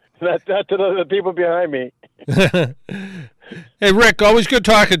 Not to the people behind me. Hey, Rick, always good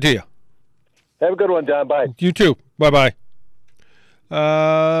talking to you. Have a good one, John. Bye. You too. Bye-bye.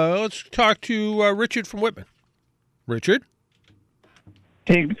 Let's talk to Richard from Whitman. Richard?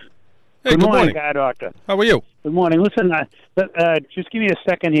 Hey, good morning, Car Doctor. How are you? Good morning. Listen, just give me a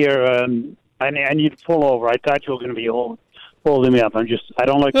second here. I need to pull over. I thought you were going to be holding me up. I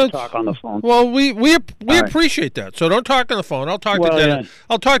don't like to talk on the phone. Well, we right. appreciate that. So don't talk on the phone. I'll talk to Dennis. Yeah.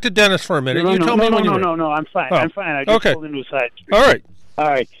 I'll talk to Dennis for a minute. No, you tell me when you're ready. No. I'm fine. Oh. I'm fine. I just pulled into a side street. All right.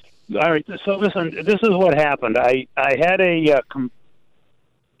 All right. So listen, this is what happened. I had the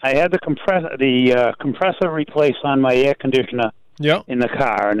compressor replaced on my air conditioner in the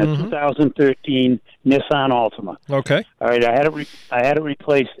car in a 2013 Nissan Altima. Okay. All right. I had it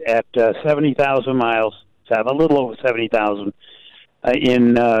replaced at 70,000 miles. So I have a little over 70,000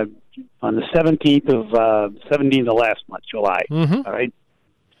 on the 17th of last month, July. Mm-hmm. All right.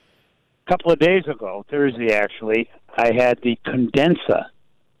 A couple of days ago, Thursday actually, I had the condenser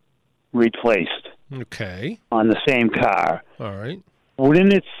replaced. Okay. On the same car. All right.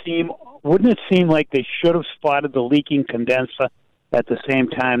 Wouldn't it seem like they should have spotted the leaking condenser at the same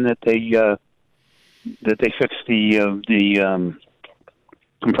time that they fixed the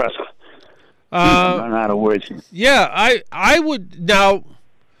compressor? I'm out of words. Yeah, I would now.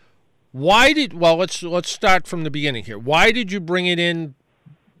 Let's start from the beginning here. Why did you bring it in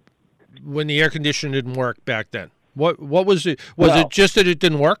when the air conditioner didn't work back then? What was it? Was it just that it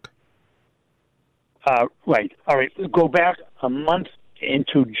didn't work? Right. All right. Go back a month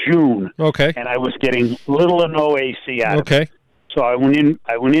into June. Okay. And I was getting little or no AC out of it. So I went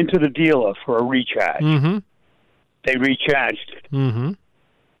into the dealer for a recharge. Mm-hmm. They recharged it. Mm-hmm.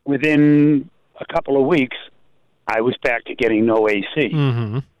 Within a couple of weeks, I was back to getting no AC.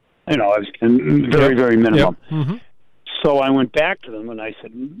 Mm-hmm. I was very, very minimum. Yep. Mm-hmm. So I went back to them and I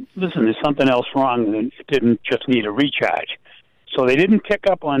said, listen, there's something else wrong, and it didn't just need a recharge. So they didn't pick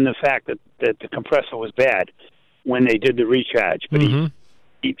up on the fact that the compressor was bad when they did the recharge. But he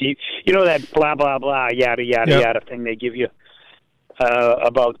you know that blah, blah, blah, yada, yada, yada thing they give you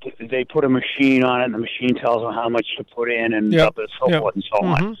about they put a machine on it, and the machine tells them how much to put in and so forth and so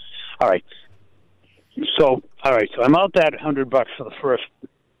on. All right. So I'm out that $100 for the first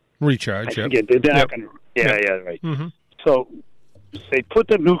recharge. They're not going to. Right. Mm-hmm. So they put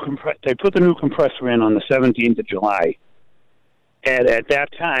the new compressor in on the 17th of July, and at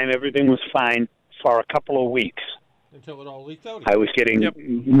that time everything was fine for a couple of weeks until it all leaked out. I was getting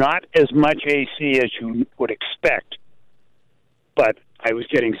not as much AC as you would expect, but I was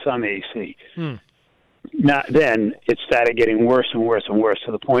getting some AC. Then it started getting worse and worse and worse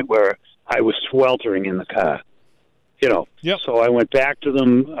to the point where I was sweltering in the car. So I went back to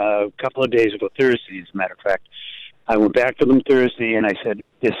them a couple of days ago, Thursday, as a matter of fact. I went back to them Thursday, and I said,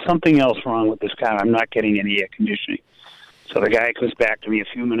 there's something else wrong with this car. I'm not getting any air conditioning. So the guy comes back to me a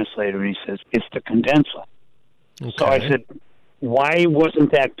few minutes later, and he says, it's the condenser. Okay. So I said, why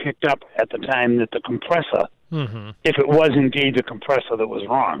wasn't that picked up at the time that the compressor, if it was indeed the compressor that was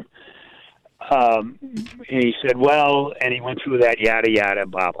wrong? And he said, well, and he went through that yada, yada,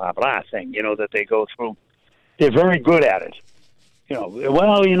 blah, blah, blah thing, that they go through. They're very good at it.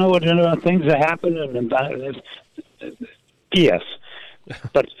 Things are happening, and yes.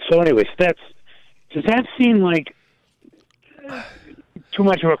 But so, anyways, does that seem like too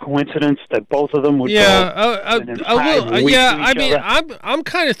much of a coincidence that both of them would? I'm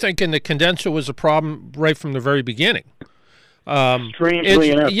kind of thinking the condenser was a problem right from the very beginning.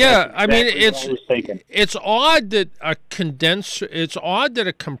 Strangely enough, it's odd that a condenser. It's odd that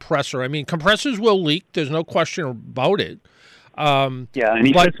a compressor. I mean, compressors will leak. There's no question about it. And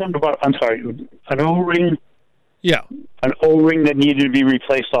he said something about. I'm sorry, an O-ring. Yeah, an O-ring that needed to be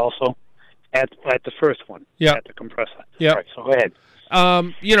replaced also at the first one. Yeah, at the compressor. Yeah. All right, so go ahead.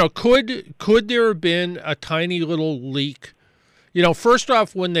 Could there have been a tiny little leak? First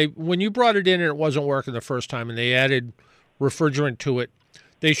off, when you brought it in and it wasn't working the first time, and they added refrigerant to it,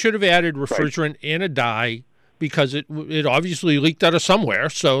 they should have added refrigerant and a dye, because it obviously leaked out of somewhere.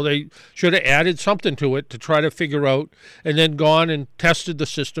 So they should have added something to it to try to figure out, and then gone and tested the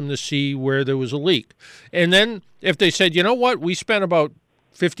system to see where there was a leak. And then if they said, you know what, we spent about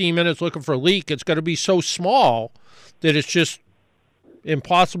 15 minutes looking for a leak, it's got to be so small that it's just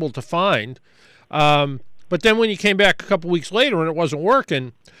impossible to find. But then when you came back a couple weeks later and it wasn't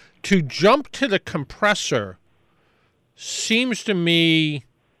working, to jump to the compressor seems to me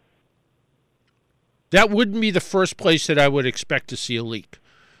that wouldn't be the first place that I would expect to see a leak,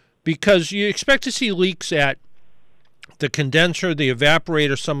 because you expect to see leaks at the condenser, the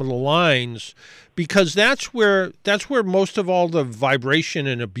evaporator, some of the lines, because that's where most of all the vibration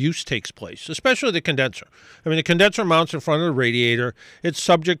and abuse takes place, especially the condenser. I mean, the condenser mounts in front of the radiator. It's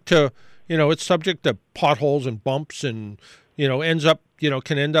subject to potholes and bumps, and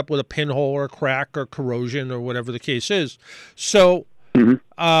can end up with a pinhole or a crack or corrosion or whatever the case is. So,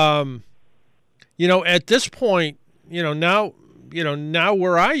 at this point, now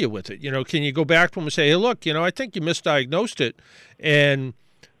where are you with it? Can you go back to them and say, hey, look, I think you misdiagnosed it, and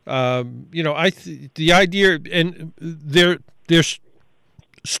the idea and their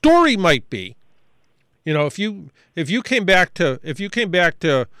story might be, if you came back to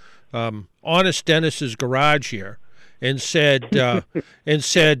Honest Dennis's garage here and said hey,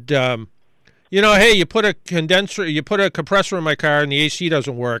 you put a compressor in my car and the AC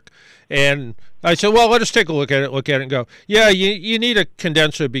doesn't work, and I said, well, let us take a look at it and go, yeah, you need a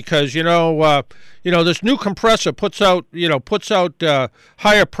condenser because this new compressor puts out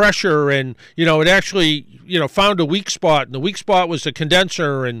higher pressure, and it actually found a weak spot, and the weak spot was the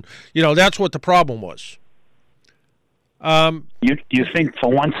condenser, and that's what the problem was. You think for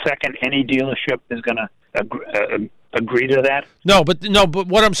 1 second any dealership is going to agree to that? No, but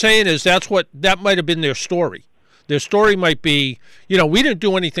what I'm saying is that might have been their story. Their story might be, we didn't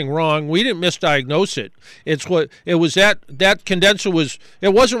do anything wrong. We didn't misdiagnose it. It was that condenser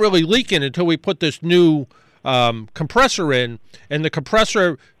wasn't really leaking until we put this new compressor in, and the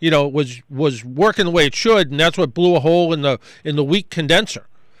compressor, was working the way it should, and that's what blew a hole in the weak condenser.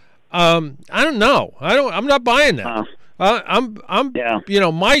 I don't know. I'm not buying that.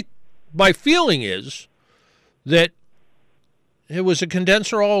 My feeling is that it was a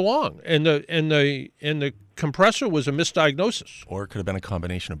condenser all along, and the compressor was a misdiagnosis. Or it could have been a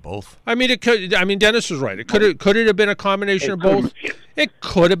combination of both. I mean, it could. I mean, Dennis is right. Could it have been a combination of both? It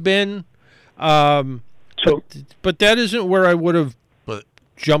could have been. But that isn't where I would have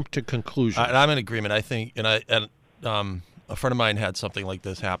jumped to conclusions. I'm in agreement. I think, and a friend of mine had something like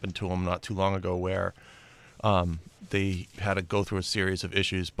this happen to him not too long ago, where they had to go through a series of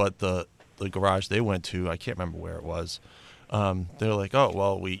issues, but the garage they went to, I can't remember where it was. They were like, oh,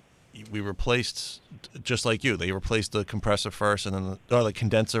 well, we replaced, just like you, they replaced the compressor first, and then the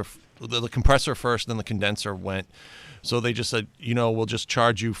condenser, the compressor first, then the condenser went. So they just said, we'll just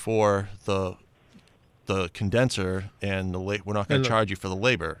charge you for the condenser, and we're not going to charge you for the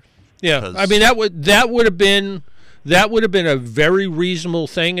labor. Yeah, I mean that would have been a very reasonable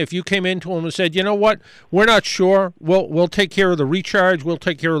thing if you came into them and said, you know what, we're not sure. We'll take care of the recharge. We'll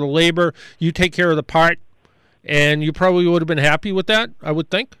take care of the labor. You take care of the part, and you probably would have been happy with that, I would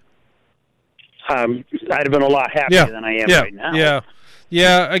think. I'd have been a lot happier than I am right now.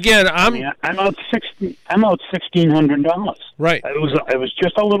 Yeah. Again, I'm out $1,600. Right. It was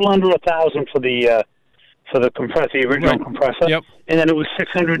just a little under $1,000 for the compressor, the original compressor. Yep. And then it was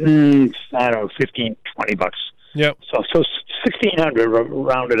 $615, $20. Yep. So $1,600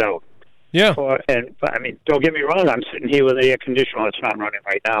 rounded out. Yeah. Don't get me wrong. I'm sitting here with the air conditioner. It's not running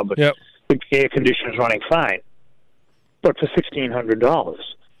right now, but the air conditioner is running fine. But for $1,600,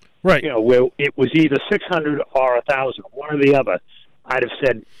 right? Where it was either $600 or $1,000, one or the other. I'd have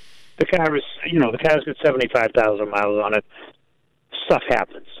said the car's got 75,000 miles on it. Stuff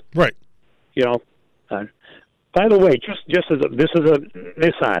happens, right? By the way, this is a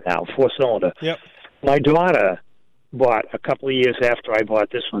Nissan now, 4-cylinder. Yep. My daughter bought a couple of years after I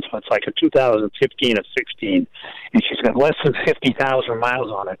bought this one, so it's like a 2015 or 16, and she's got less than 50,000 miles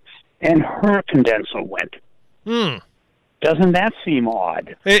on it, and her condenser went. Doesn't that seem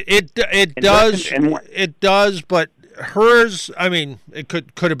odd? It does. It does, but hers, I mean, it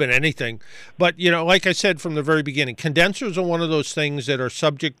could have been anything. But, like I said from the very beginning, condensers are one of those things that are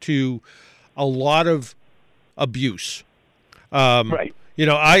subject to a lot of abuse. Right.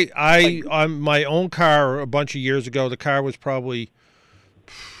 I on my own car a bunch of years ago, the car was probably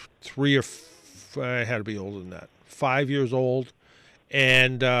I had to be older than that, 5 years old,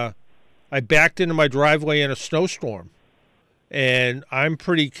 and I backed into my driveway in a snowstorm, and I'm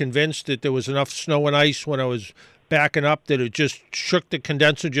pretty convinced that there was enough snow and ice when I was backing up that it just shook the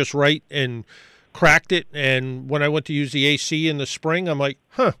condenser just right and cracked it. And when I went to use the AC in the spring, I'm like,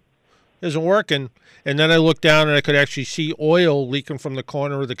 isn't working. And then I looked down and I could actually see oil leaking from the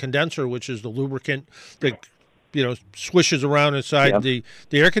corner of the condenser, which is the lubricant that, swishes around inside the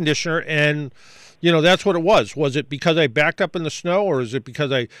air conditioner. And, that's what it was. Was it because I backed up in the snow, or is it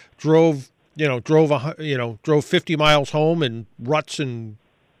because I drove 50 miles home in ruts and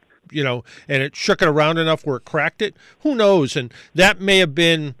it shook it around enough where it cracked it? Who knows? And that may have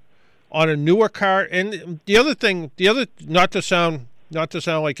been on a newer car. And the other not to sound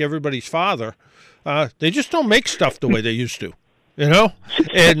like everybody's father, they just don't make stuff the way they used to,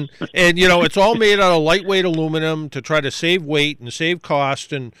 and it's all made out of lightweight aluminum to try to save weight and save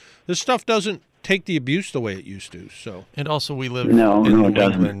cost, and this stuff doesn't take the abuse the way it used to. So, and also we live in New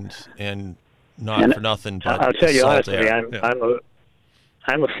England, and not for nothing, but I'll tell you honestly,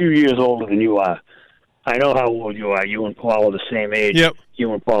 I'm a few years older than you are. I know how old you are. You and Paul are the same age. Yep.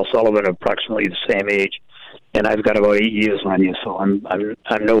 You and Paul Sullivan are approximately the same age, and I've got about 8 years on you, so I'm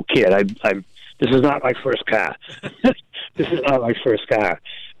no kid. I'm this is not my first car. This is not my first car,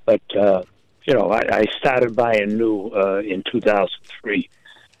 but you know, I started buying new in 2003,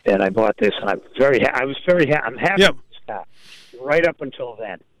 and I bought this, and I'm happy Yep. with this car. Right up until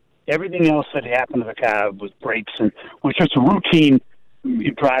then, everything else that happened to the car was brakes and was just routine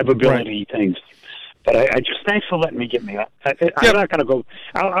drivability things. But I just thanks for letting me get me up. I'm not going to go.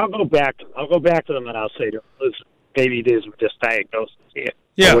 I'll go back. I'll go back to them and I'll say to them, listen, maybe it is just diagnosis here,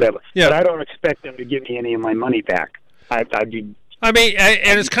 or whatever. Yeah. But I don't expect them to give me any of my money back. I'd be. I mean,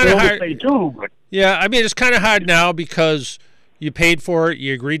 and it's kind of hard. They do, but Yeah, I mean, it's kind of hard now because you paid for it,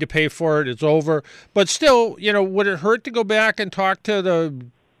 you agreed to pay for it, it's over. But still, you know, would it hurt to go back and talk to the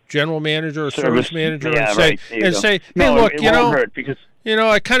general manager or service manager and say, hey, look, it you know, won't hurt because. You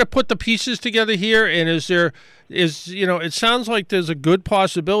know, I kind of put the pieces together here, and you know, it sounds like there's a good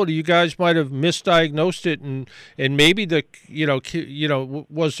possibility you guys might have misdiagnosed it, and maybe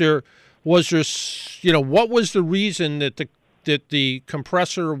was there, you know, what was the reason that the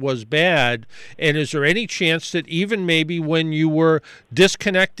compressor was bad, and is there any chance that even maybe when you were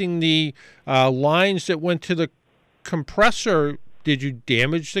disconnecting the lines that went to the compressor, did you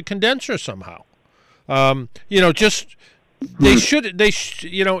damage the condenser somehow? You know, just. I mean,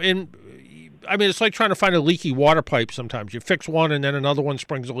 it's like trying to find a leaky water pipe sometimes. You fix one and then another one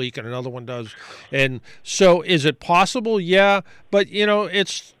springs a leak and another one does. And so is it possible? Yeah. But, you know,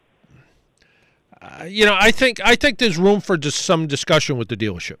 it's, you know, I think there's room for just some discussion with the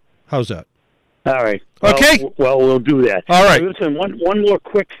dealership. How's that? All right. Okay. Well, we'll do that. All right. Listen, one more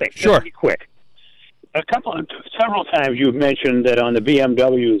quick thing. Sure. Just be quick. Several times you've mentioned that on the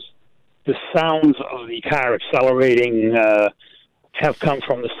BMWs, the sounds of the car accelerating have come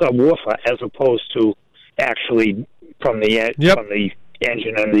from the subwoofer as opposed to actually from the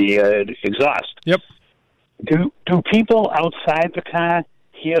engine and the exhaust. Yep. Do people outside the car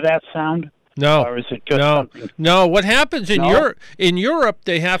hear that sound? No. Or is it just something? No. What happens in Europe,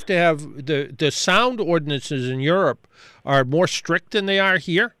 they have to have the sound ordinances in Europe are more strict than they are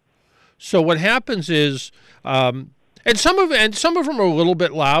here. So what happens is. And some of them are a little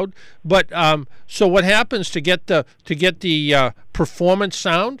bit loud, but so what happens to get the performance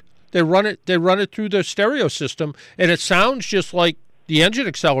sound? They run it through the stereo system, and it sounds just like the engine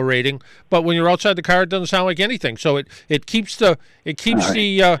accelerating. But when you're outside the car, it doesn't sound like anything. So it keeps the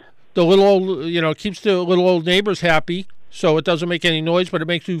little old keeps the little old neighbors happy. So it doesn't make any noise, but it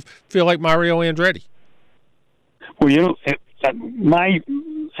makes you feel like Mario Andretti. Well, you know, my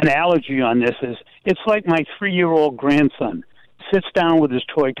analogy on this is it's like my 3-year-old grandson sits down with his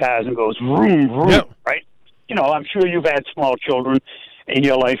toy cars and goes vroom vroom, right? You know, I'm sure you've had small children in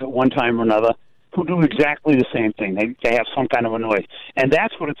your life at one time or another who do exactly the same thing. They have some kind of a noise, and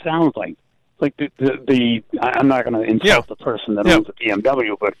that's what it sounds like. Like the I'm not going to insult the person that owns the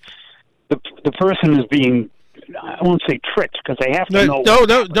BMW, but the person is being, I won't say tricked because they have to know.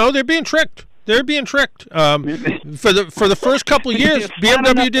 No, they're being tricked. They're being tricked. For the first couple of years,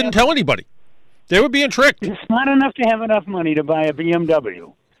 BMW didn't tell anybody. They were being tricked. They're smart enough to have enough money to buy a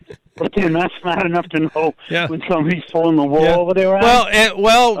BMW, but they're not smart enough to know when somebody's pulling the wool over their eyes.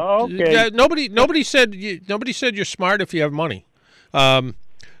 Nobody said you're smart if you have money. I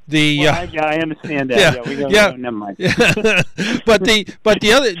understand that. Never mind. But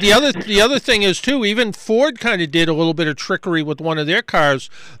the other thing is too. Even Ford kind of did a little bit of trickery with one of their cars.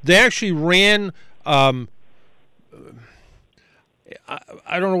 They actually ran.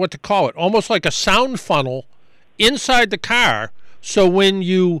 I don't know what to call it. Almost like a sound funnel inside the car. So when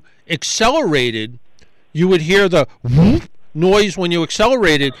you accelerated, you would hear the whoop noise when you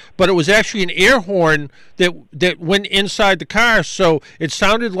accelerated, but it was actually an air horn that went inside the car. So it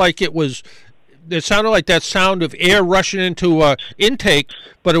sounded like that sound of air rushing into an intake,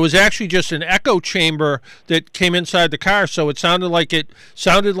 but it was actually just an echo chamber that came inside the car. So it sounded like you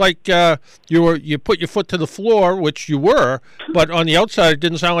put your foot to the floor, which you were, but on the outside it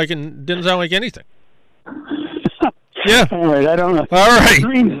didn't sound like anything. Yeah. All right. I don't know. All right. Who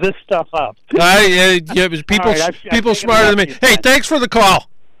dreams this stuff up? It was people smarter than me. Hey, thanks for the call.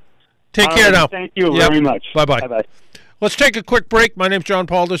 Take care now. Thank you very much. Bye-bye. Bye-bye. Let's take a quick break. My name's John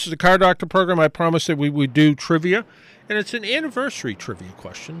Paul. This is the Car Doctor program. I promised that we would do trivia, and it's an anniversary trivia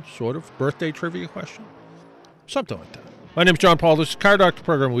question, sort of, birthday trivia question, something like that. My name's John Paul. This is the Car Doctor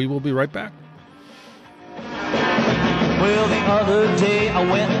program. We will be right back. Well, the other day I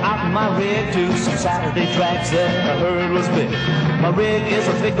went out in my rig to some Saturday tracks that I heard was big. My rig is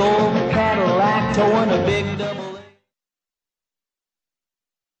a big old Cadillac towing a big double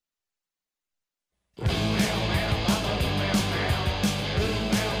A.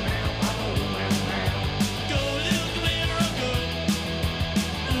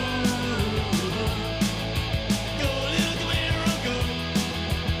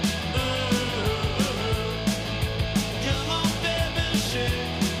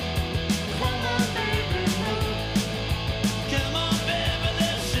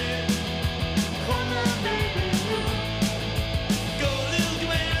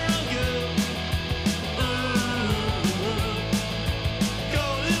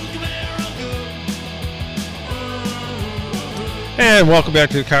 And welcome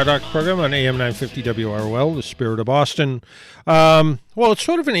back to the Car Doctor program on AM 950 WROL, the Spirit of Boston. Well, it's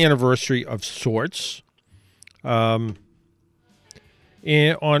sort of an anniversary of sorts. On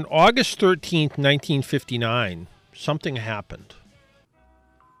August 13th, 1959, something happened.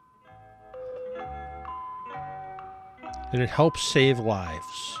 And it helped save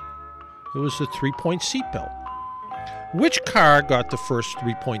lives. It was the three-point seatbelt. Which car got the first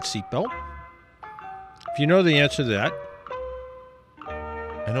three-point seatbelt? If you know the answer to that.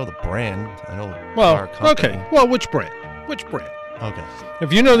 I know the brand. I know the Well, car company. okay. Well, which brand? Which brand? Okay.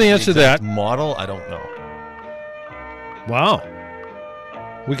 If you know the answer to that. exact model, I don't know. Wow.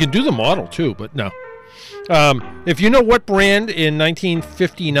 We could do the model, too, but no. If you know what brand in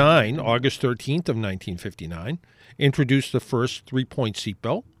 1959, August 13th of 1959, introduced the first three-point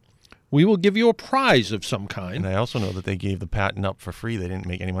seatbelt, we will give you a prize of some kind. And I also know that they gave the patent up for free. They didn't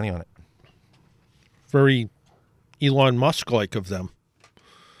make any money on it. Very Elon Musk-like of them.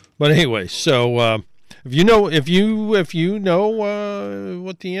 But anyway, so if you know what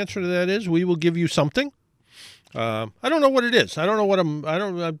the answer to that is, we will give you something. I don't know what it is. I don't know what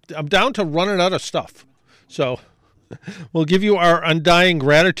I'm down to running out of stuff. So we'll give you our undying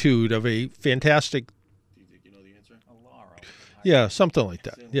gratitude of a fantastic. Do you think you know the answer? Yeah, something like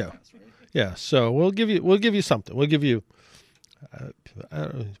that. Yeah. Yeah, so we'll give you something. We'll give you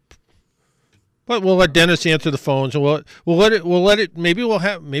but we'll let Dennis answer the phones, and we'll let it maybe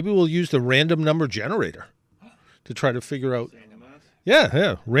we'll use the random number generator to try to figure out.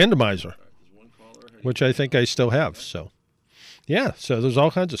 Yeah, randomizer. Which I think I still have. So, yeah, so there's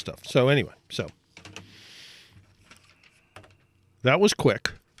all kinds of stuff. So anyway, that was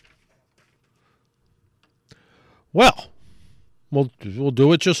quick. Well, we'll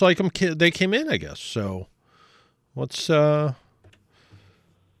do it just like they came in, I guess. So let's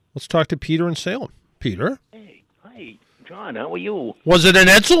talk to Peter in Salem. Peter? Hey, hi, John, how are you? Was it an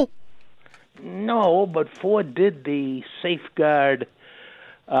Edsel? No, but Ford did the safeguard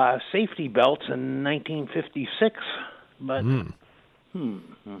safety belts in 1956, but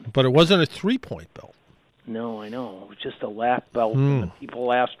But it wasn't a three-point belt. No, I know. It was just a lap belt, and the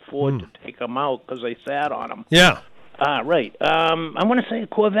people asked Ford to take them out because they sat on them. Yeah. Right. I'm going to say a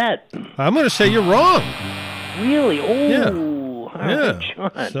Corvette. I'm going to say you're wrong. Really? Oh, Yeah. All right,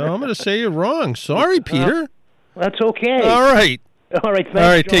 John. So I'm going to say you're wrong. Sorry, Peter. That's okay. All right. All right, thanks, All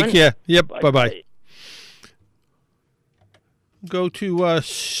right, John. take care. Yep, Bye. bye-bye. Go to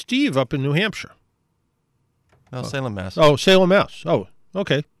Steve up in New Hampshire. No, Salem, Mass. Oh, Salem, Mass. Oh,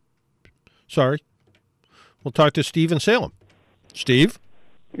 okay. Sorry. We'll talk to Steve in Salem. Steve?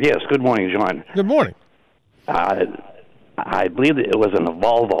 Yes, good morning, John. Good morning. I believe that it was in a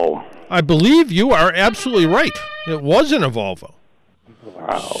Volvo. I believe you are absolutely right. It wasn't a Volvo.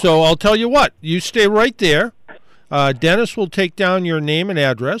 Wow. So I'll tell you what. You stay right there. Dennis will take down your name and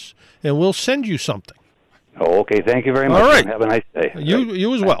address, and we'll send you something. Oh, okay. Thank you very much. All right. Have a nice day.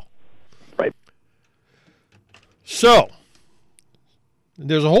 You as well. Right. So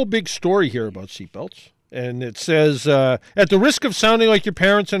there's a whole big story here about seatbelts. And it says, at the risk of sounding like your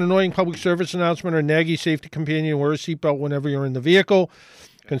parents, an annoying public service announcement or naggy safety companion, wear a seatbelt whenever you're in the vehicle.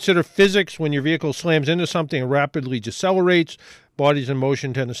 Consider physics. When your vehicle slams into something, it rapidly decelerates. Bodies in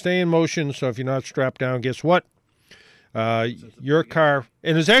motion tend to stay in motion. So if you're not strapped down, guess what? Your car,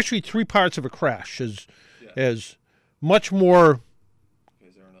 and there's actually three parts of a crash, as much more,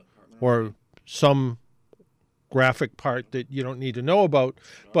 or some graphic part that you don't need to know about,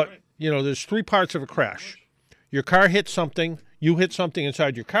 but there's three parts of a crash. Your car hits something, you hit something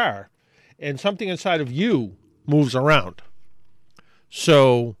inside your car, and something inside of you moves around.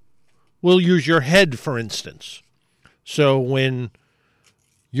 So we'll use your head, for instance. So when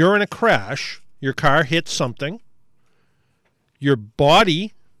you're in a crash, your car hits something, your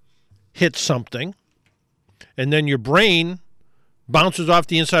body hits something, and then your brain bounces off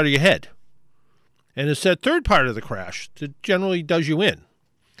the inside of your head. And it's that third part of the crash that generally does you in.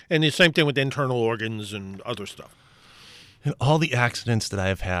 And the same thing with internal organs and other stuff. And all the accidents that I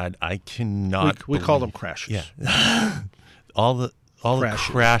have had, I cannot. We call them crashes. Yeah. all the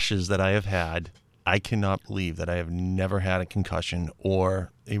crashes that I have had, I cannot believe that I have never had a concussion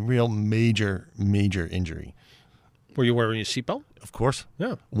or a real major injury. Were you wearing your seatbelt? Of course.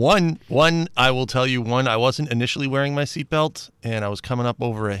 Yeah. One, I will tell you, I wasn't initially wearing my seatbelt, and I was coming up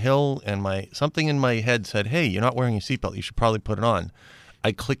over a hill, and something in my head said, "Hey, you're not wearing your seatbelt. You should probably put it on."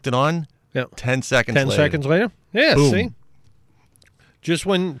 I clicked it on. Yeah. 10 seconds later. 10 seconds later? Yeah, Boom. See? Just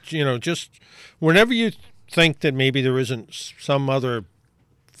whenever you think that maybe there isn't some other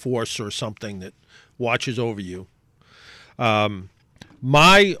force or something that watches over you.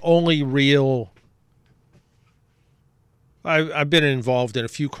 My only real I've been involved in a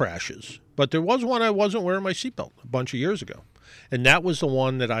few crashes, but there was one I wasn't wearing my seatbelt a bunch of years ago, and that was the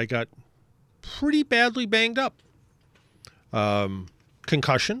one that I got pretty badly banged up.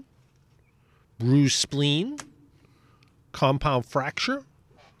 Concussion, bruised spleen, compound fracture,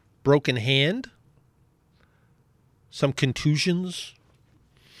 broken hand, some contusions.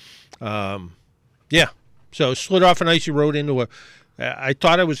 Yeah, so slid off an icy road into a. I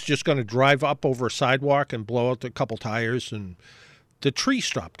thought I was just going to drive up over a sidewalk and blow out a couple tires, and the tree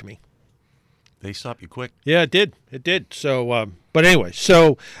stopped me. They stopped you quick. Yeah, it did. It did. So, but anyway,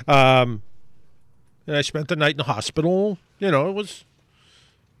 so and I spent the night in the hospital. You know, it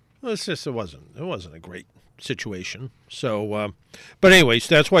wasn't a great situation. So, but anyways,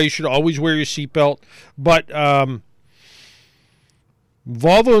 that's why you should always wear your seatbelt. But Volvo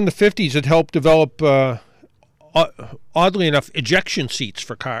in the 50s had helped develop, oddly enough, ejection seats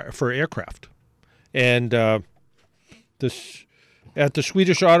for aircraft. And this at the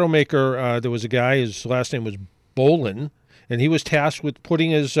Swedish automaker, there was a guy. His last name was Bolin. And he was tasked with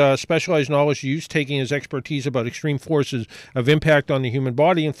putting his specialized knowledge to use, taking his expertise about extreme forces of impact on the human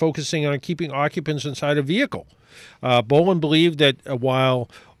body and focusing on keeping occupants inside a vehicle. Bolin believed that while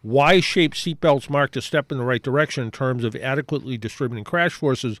Y-shaped seatbelts marked a step in the right direction in terms of adequately distributing crash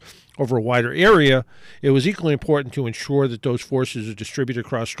forces over a wider area, it was equally important to ensure that those forces are distributed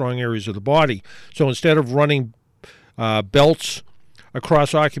across strong areas of the body. So instead of running belts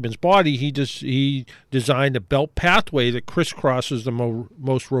across occupant's body, he designed a belt pathway that crisscrosses the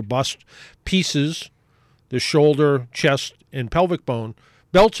most robust pieces, the shoulder, chest, and pelvic bone.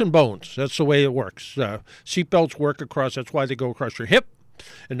 Belts and bones, that's the way it works. Seat belts work across, that's why they go across your hip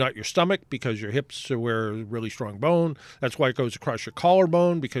and not your stomach, because your hips are where a really strong bone. That's why it goes across your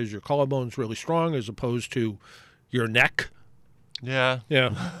collarbone, because your collarbone's really strong as opposed to your neck. Yeah.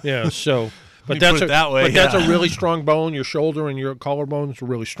 Yeah, so... But that's that's a really strong bone. Your shoulder and your collarbones are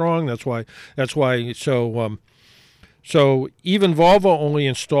really strong. That's why. So even Volvo only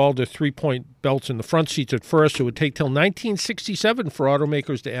installed the 3-point belts in the front seats at first. It would take till 1967 for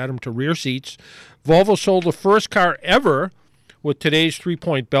automakers to add them to rear seats. Volvo sold the first car ever with today's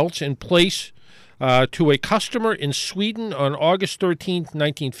 3-point belts in place to a customer in Sweden on August 13th,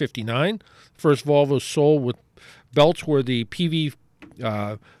 1959. First Volvo sold with belts were the PV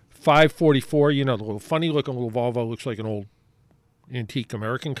 544, you know, the little funny-looking little Volvo, looks like an old antique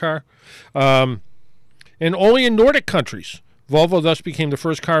American car. And only in Nordic countries. Volvo thus became the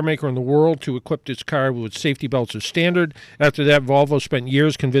first car maker in the world to equip its car with safety belts as standard. After that, Volvo spent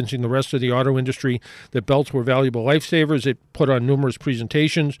years convincing the rest of the auto industry that belts were valuable lifesavers. It put on numerous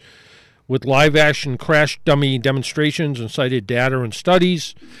presentations with live-action crash dummy demonstrations and cited data and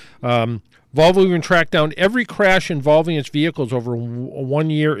studies. Volvo even tracked down every crash involving its vehicles over 1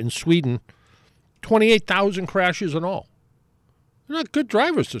 year in Sweden. 28,000 crashes in all. They're not good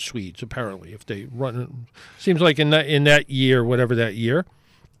drivers, the Swedes, apparently, if they run. Seems like in that year, whatever that year.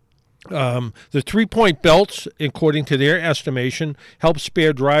 The 3-point belts, according to their estimation, help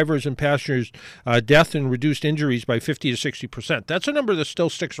spare drivers and passengers death and reduced injuries by 50 to 60%. That's a number that still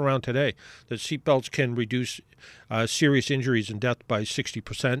sticks around today, that seatbelts can reduce serious injuries and death by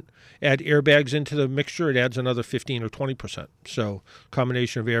 60%. Add airbags into the mixture, it adds another 15 or 20%. So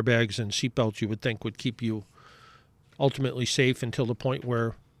combination of airbags and seatbelts you would think would keep you ultimately safe until the point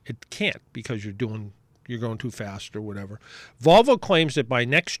where it can't, because you're going too fast or whatever. Volvo claims that by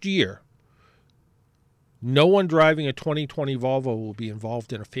next year, no one driving a 2020 Volvo will be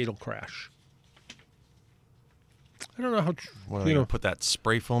involved in a fatal crash. I don't know how... Well, you know, put that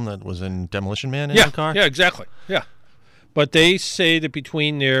spray foam that was in Demolition Man in the car? Yeah, exactly. Yeah. But they say that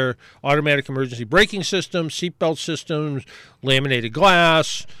between their automatic emergency braking systems, seatbelt systems, laminated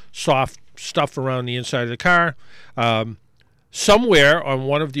glass, soft stuff around the inside of the car, somewhere on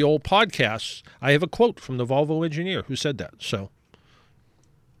one of the old podcasts, I have a quote from the Volvo engineer who said that. So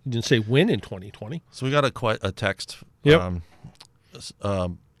he didn't say when in 2020. So we got a text. Yep.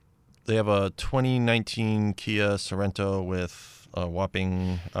 They have a 2019 Kia Sorento with a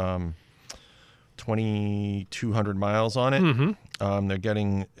whopping 2,200 miles on it. Mm-hmm. They're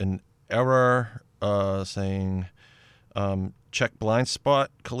getting an error saying check blind spot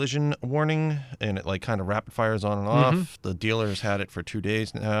collision warning, and it like kind of rapid fires on and off. Mm-hmm. The dealer's had it for 2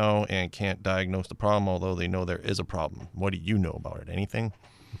 days now and can't diagnose the problem, although they know there is a problem. What do you know about it? Anything?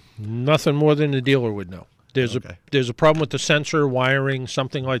 Nothing more than the dealer would know. There's a problem with the sensor wiring,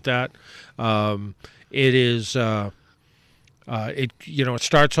 something like that. It is it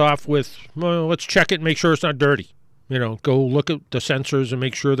starts off with, well, let's check it and make sure it's not dirty. Go look at the sensors and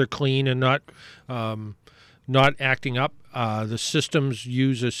make sure they're clean and not not acting up. The systems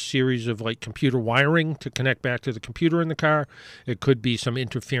use a series of like computer wiring to connect back to the computer in the car. It could be some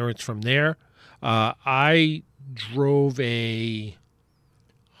interference from there. I drove a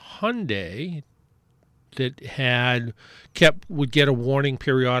Hyundai that would get a warning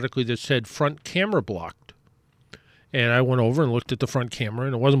periodically that said front camera blocked. And I went over and looked at the front camera,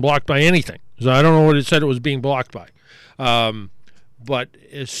 and it wasn't blocked by anything. So I don't know what it said it was being blocked by. But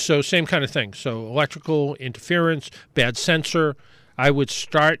so same kind of thing. So electrical interference, bad sensor. I'm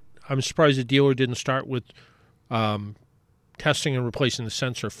surprised the dealer didn't start with testing and replacing the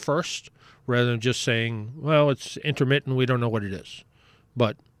sensor first, rather than just saying, well, it's intermittent, we don't know what it is.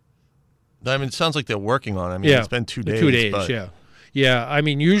 But I mean, it sounds like they're working on it. I mean, it's been 2 days. 2 days, yeah. Yeah, I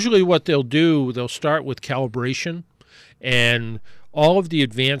mean, usually what they'll do, they'll start with calibration, and all of the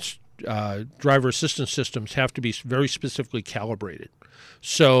advanced driver assistance systems have to be very specifically calibrated.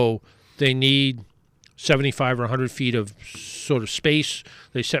 So they need 75 or 100 feet of sort of space.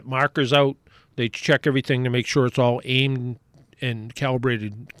 They set markers out. They check everything to make sure it's all aimed and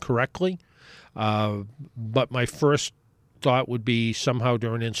calibrated correctly. But my first thought would be somehow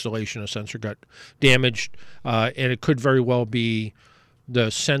during installation a sensor got damaged, and it could very well be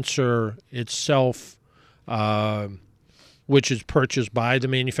the sensor itself, which is purchased by the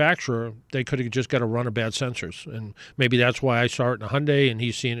manufacturer. They could have just got a run of bad sensors, and maybe that's why I saw it in a Hyundai and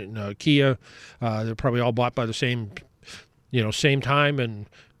he's seen it in a Kia. They're probably all bought by the same time and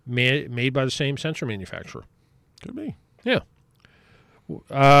made by the same sensor manufacturer. Could be. Yeah.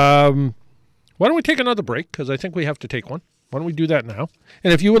 Why don't we take another break? Because I think we have to take one. Why don't we do that now?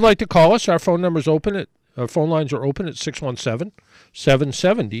 And if you would like to call us, our phone lines are open at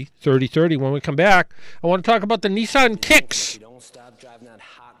 617-770-3030. When we come back, I want to talk about the Nissan Kicks.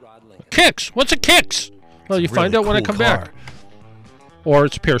 Kicks. What's a Kicks? Well, you find out when I come back. Or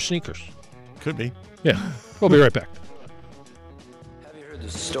it's a pair of sneakers. Could be. Yeah. We'll be right back. The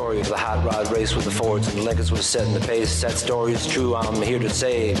story of the hot rod race with the Fords and the Lincolns was setting the pace. That story is true, I'm here to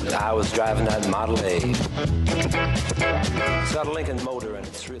say I was driving that Model A. It's got a Lincoln motor and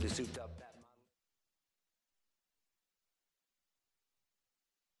it's really souped up.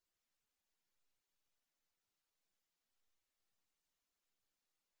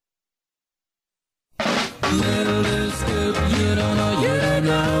 Little scoop, you don't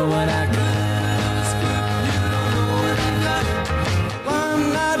know what I got.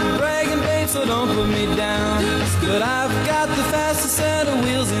 So don't put me down, but I've got the fastest set of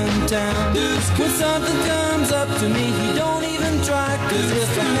wheels in town. When something comes up to me, he don't even try, 'cause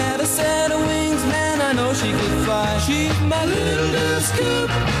if I had a set of wings, man, I know she could fly. She's my little scoop,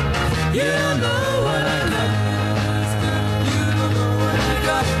 you don't know what I got. You don't know what I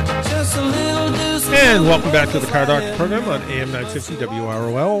got, just a little scoop. And welcome back to the Car Doctor program on AM 950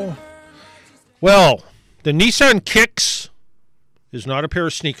 WROL. Well, the Nissan Kicks is not a pair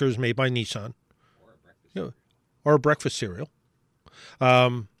of sneakers made by Nissan. Or a breakfast cereal.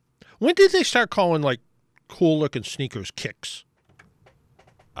 When did they start calling, like, cool-looking sneakers Kicks?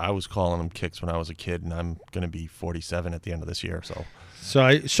 I was calling them Kicks when I was a kid, and I'm going to be 47 at the end of this year. So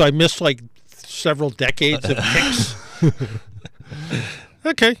I missed, like, several decades of Kicks.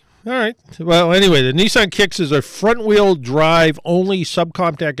 Okay. All right. Well, anyway, the Nissan Kicks is a front-wheel drive only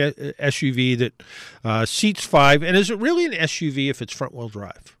subcompact SUV that seats 5. And is it really an SUV if it's front-wheel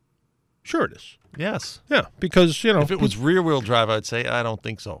drive? Sure it is. Yes. Yeah, because, if it was rear-wheel drive, I'd say I don't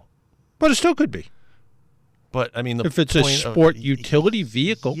think so. But it still could be. But, I mean, if it's a sport utility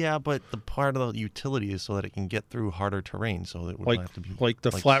vehicle. Yeah, but the part of the utility is so that it can get through harder terrain. So it would have to be like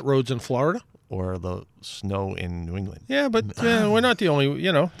the flat roads in Florida? Or the snow in New England. Yeah, but we're not the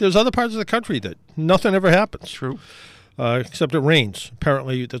only, there's other parts of the country that nothing ever happens. True. Except it rains.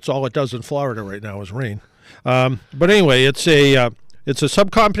 Apparently, that's all it does in Florida right now is rain. But anyway, it's a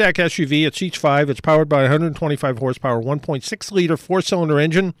subcompact SUV. It seats 5. It's powered by a 125 horsepower, 1.6-liter four-cylinder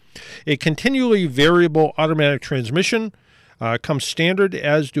engine, a continually variable automatic transmission. Comes standard,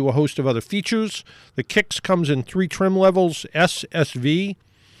 as do a host of other features. The Kicks comes in 3 trim levels, S, SV,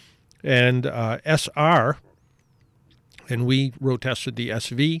 and SR, and we road tested the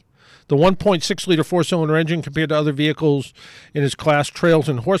SV. The 1.6-liter four-cylinder engine, compared to other vehicles in its class, trails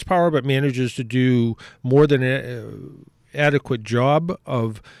in horsepower, but manages to do more than an adequate job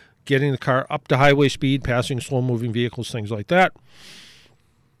of getting the car up to highway speed, passing slow-moving vehicles, things like that.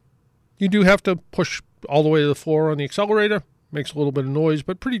 You do have to push all the way to the floor on the accelerator. Makes a little bit of noise,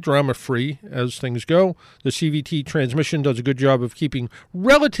 but pretty drama-free as things go. The CVT transmission does a good job of keeping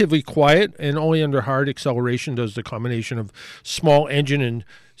relatively quiet, and only under hard acceleration does the combination of small engine and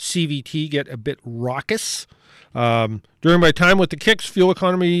CVT get a bit raucous. During my time with the Kicks, fuel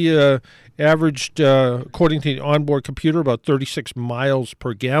economy averaged, according to the onboard computer, about 36 miles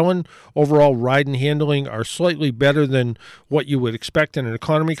per gallon. Overall, ride and handling are slightly better than what you would expect in an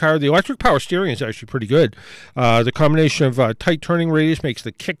economy car. The electric power steering is actually pretty good. The combination of tight turning radius makes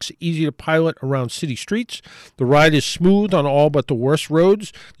the Kicks easy to pilot around city streets. The ride is smooth on all but the worst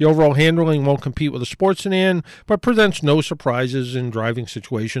roads. The overall handling won't compete with a sports sedan, but presents no surprises in driving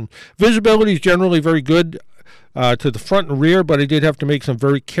situations. Visibility is generally very good to the front and rear, but I did have to make some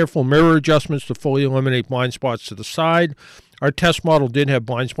very careful mirror adjustments to fully eliminate blind spots to the side. Our test model did have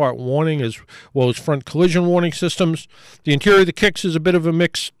blind spot warning as well as front collision warning systems. The interior of the Kicks is a bit of a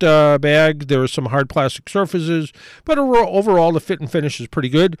mixed bag. There are some hard plastic surfaces, but overall the fit and finish is pretty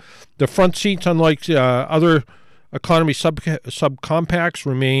good. The front seats, unlike other economy subcompacts,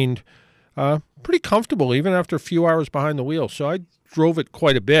 remained pretty comfortable even after a few hours behind the wheel. So I drove it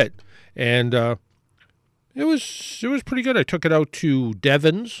quite a bit, and it was pretty good. I took it out to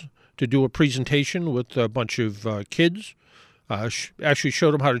Devon's to do a presentation with a bunch of kids. Actually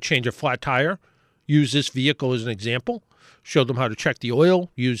showed them how to change a flat tire. Use this vehicle as an example. Showed them how to check the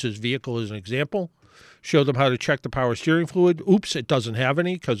oil. Use this vehicle as an example. Showed them how to check the power steering fluid. Oops, it doesn't have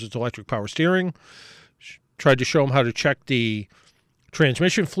any because it's electric power steering. Tried to show them how to check the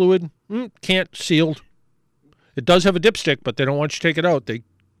transmission fluid. Can't, sealed. It does have a dipstick, but they don't want you to take it out.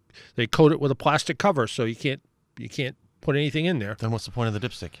 They coat it with a plastic cover, so you can't put anything in there. Then what's the point of the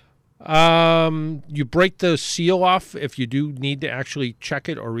dipstick? You break the seal off if you do need to actually check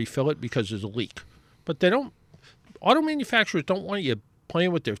it or refill it because there's a leak. But auto manufacturers don't want you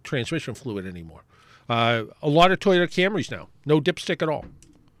playing with their transmission fluid anymore. A lot of Toyota Camrys now, no dipstick at all.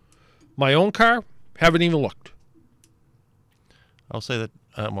 My own car, haven't even looked. I'll say that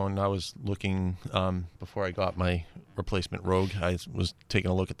when I was looking before I got my replacement Rogue, I was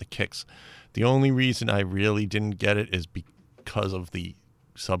taking a look at the Kicks. The only reason I really didn't get it is because of the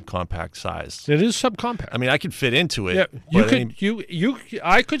subcompact size. It is subcompact. I mean, I could fit into it. Yeah,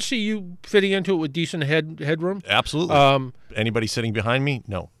 I could see you fitting into it with decent headroom. Absolutely. Anybody sitting behind me?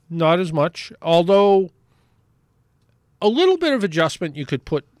 No. Not as much. Although a little bit of adjustment, you could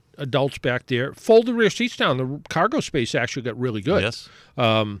put adults back there. Fold the rear seats down. The cargo space actually got really good. Yes.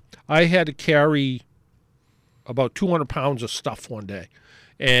 I had to carry about 200 pounds of stuff one day,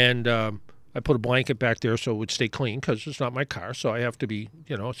 and I put a blanket back there so it would stay clean because it's not my car, so I have to be,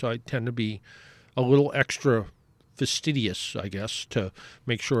 so I tend to be a little extra fastidious, I guess, to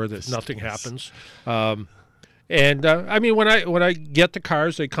make sure that nothing happens. I mean, when I get the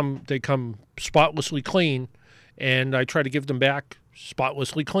cars, they come spotlessly clean, and I try to give them back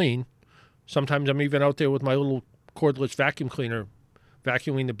spotlessly clean. Sometimes I'm even out there with my little cordless vacuum cleaner,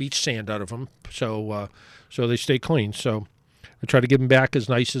 vacuuming the beach sand out of them, so they stay clean. So I try to give them back as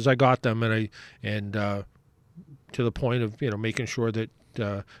nice as I got them, and to the point of making sure that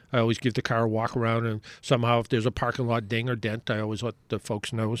I always give the car a walk around, and somehow if there's a parking lot ding or dent, I always let the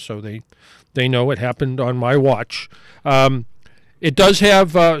folks know so they know it happened on my watch. It does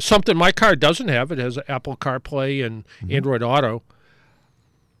have something my car doesn't have. It has Apple CarPlay and Android Auto.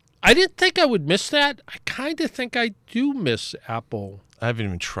 I didn't think I would miss that. I kind of think I do miss Apple. I haven't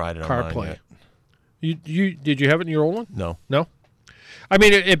even tried it on mine yet. Did you have it in your old one? No. I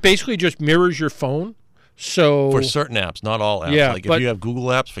mean, it basically just mirrors your phone. So for certain apps, not all apps. Yeah, like if you have Google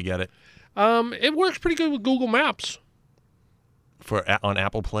apps, forget it. It works pretty good with Google Maps. On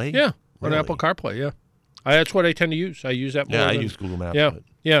Apple Play? Yeah, really? On Apple CarPlay. Yeah, that's what I tend to use. I use that more. Yeah, I use Google Maps. Yeah,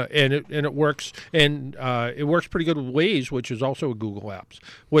 yeah, and it works, and it works pretty good with Waze, which is also a Google Apps.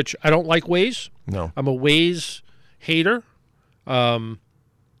 Which I don't like Waze. No, I'm a Waze hater,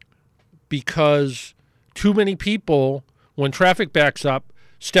 because too many people, when traffic backs up,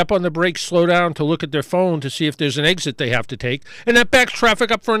 step on the brakes, slow down to look at their phone to see if there's an exit they have to take, and that backs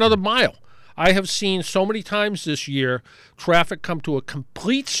traffic up for another mile. I have seen so many times this year traffic come to a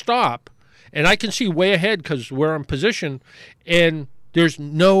complete stop, and I can see way ahead because we're in position, and there's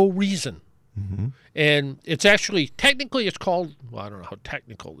no reason. Mm-hmm. And it's actually, technically it's called, well, I don't know how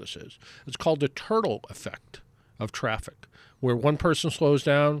technical this is. It's called the turtle effect of traffic, where one person slows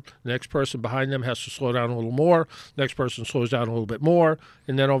down, the next person behind them has to slow down a little more, the next person slows down a little bit more,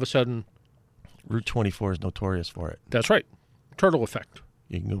 and then all of a sudden... Route 24 is notorious for it. That's right. Turtle effect.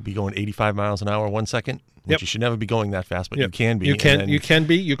 You can be going 85 miles an hour 1 second, which Yep. you should never be going that fast, but you can be. You can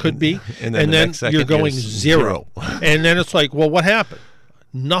be, you could be, and then the next second you're going zero. And then it's like, well, what happened?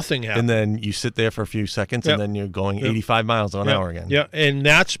 Nothing happened. And then you sit there for a few seconds, Yep. and then you're going Yep. 85 miles an hour again. Yeah, and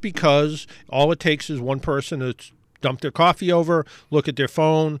that's because all it takes is one person to dump their coffee over, look at their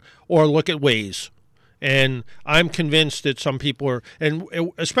phone, or look at Waze. And I'm convinced that some people are, and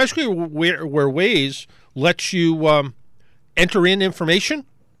especially where Waze lets you enter in information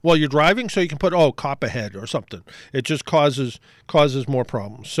while you're driving, so you can put, cop ahead or something. It just causes more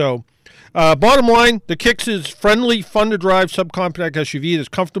problems. So bottom line, the Kicks is friendly, fun-to-drive subcompact SUV that's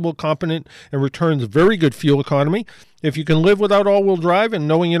comfortable, competent, and returns very good fuel economy. If you can live without all-wheel drive and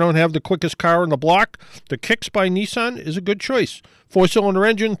knowing you don't have the quickest car on the block, the Kicks by Nissan is a good choice. 4-cylinder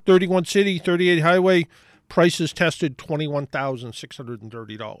engine, 31 city, 38 highway, prices tested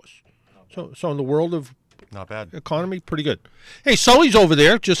 $21,630. So in the world of not bad economy, pretty good. Hey, Sully's over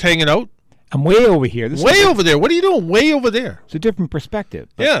there just hanging out. I'm way over here. Way over there. What are you doing way over there? It's a different perspective.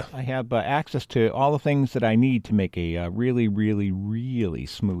 Yeah. I have access to all the things that I need to make a really, really, really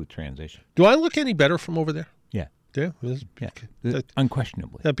smooth transition. Do I look any better from over there? Yeah. Yeah?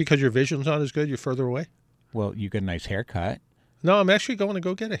 Unquestionably. That because your vision's not as good? You're further away? Well, you get a nice haircut. No, I'm actually going to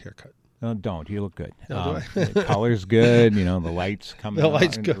go get a haircut. No, don't. You look good. No, the color's good. The lights coming. The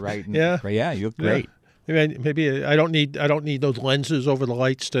lights on good. Right. Yeah. You look great. Maybe I don't need those lenses over the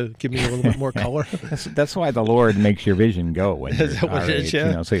lights to give me a little bit more color. That's why the Lord makes your vision go when you're our age,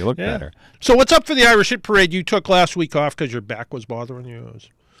 yeah. So you look better. So what's up for the Irish Hit Parade? You took last week off because your back was bothering you. It's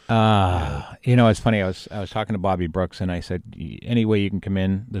funny. I was talking to Bobby Brooks, and I said, any way you can come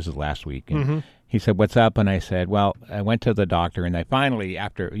in. This is last week. And he said, what's up? And I said, well, I went to the doctor, and I finally,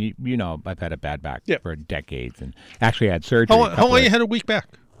 after, I've had a bad back for decades, and actually I had surgery. How long you had a week back?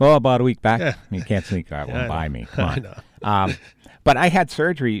 Well, about a week back. Yeah. You can't sneak out one by me. Come on. I know. But I had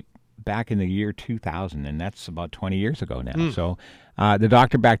surgery back in the year 2000, and that's about 20 years ago now. So the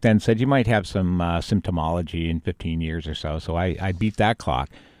doctor back then said you might have some symptomology in 15 years or so. So I beat that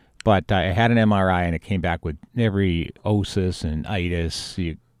clock. But I had an MRI, and it came back with every osis and itis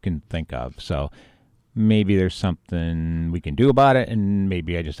you can think of. So maybe there's something we can do about it, and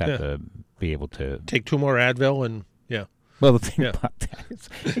maybe I just have to be able to take 2 more Advil and Well, the thing about that is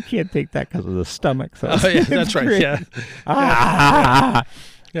I can't take that because of the stomach. So that's right. Great. Yeah.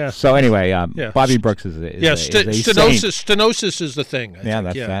 Yeah. So anyway, Bobby Brooks is a stenosis is the thing. I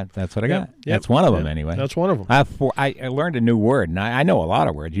think. That's what I got. That's one of them anyway. That's one of them. I learned a new word, and I know a lot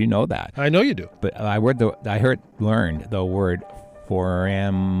of words. You know that. I know you do. But I learned the word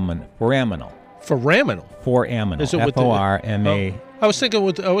foraminal. Foraminal. Is it with F-O-R-M-A? I was thinking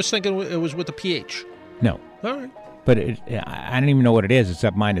it was with the PH. No. All right. But I don't even know what it is,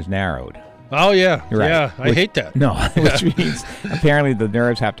 except mine is narrowed. Oh, yeah. You're right. Yeah, I hate that. No, which means apparently the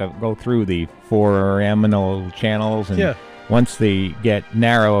nerves have to go through the foraminal channels, and once they get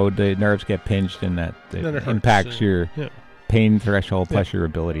narrowed, the nerves get pinched, and that impacts your pain threshold plus your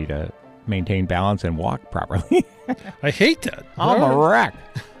ability to maintain balance and walk properly. I hate that. I'm a wreck.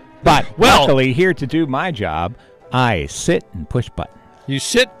 But luckily, here to do my job, I sit and push buttons. You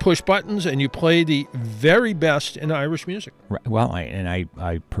sit, push buttons, and you play the very best in Irish music. Right. Well,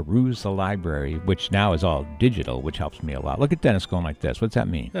 I peruse the library, which now is all digital, which helps me a lot. Look at Dennis going like this. What's that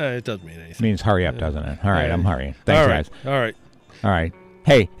mean? It doesn't mean anything. It means hurry up, doesn't it? All right, I'm hurrying. Thanks, guys. All right.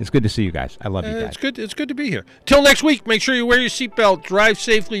 Hey, it's good to see you guys. I love you guys. It's good to be here. Till next week, make sure you wear your seatbelt, drive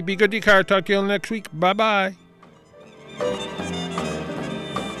safely, be good to your car. Talk to you all next week. Bye-bye.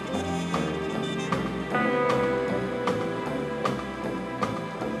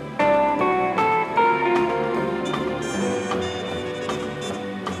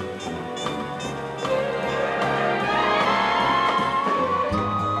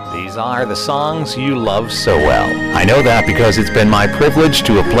 These are the songs you love so well. I know that because it's been my privilege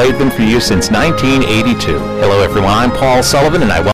to have played them for you since 1982. Hello, everyone. I'm Paul Sullivan, and I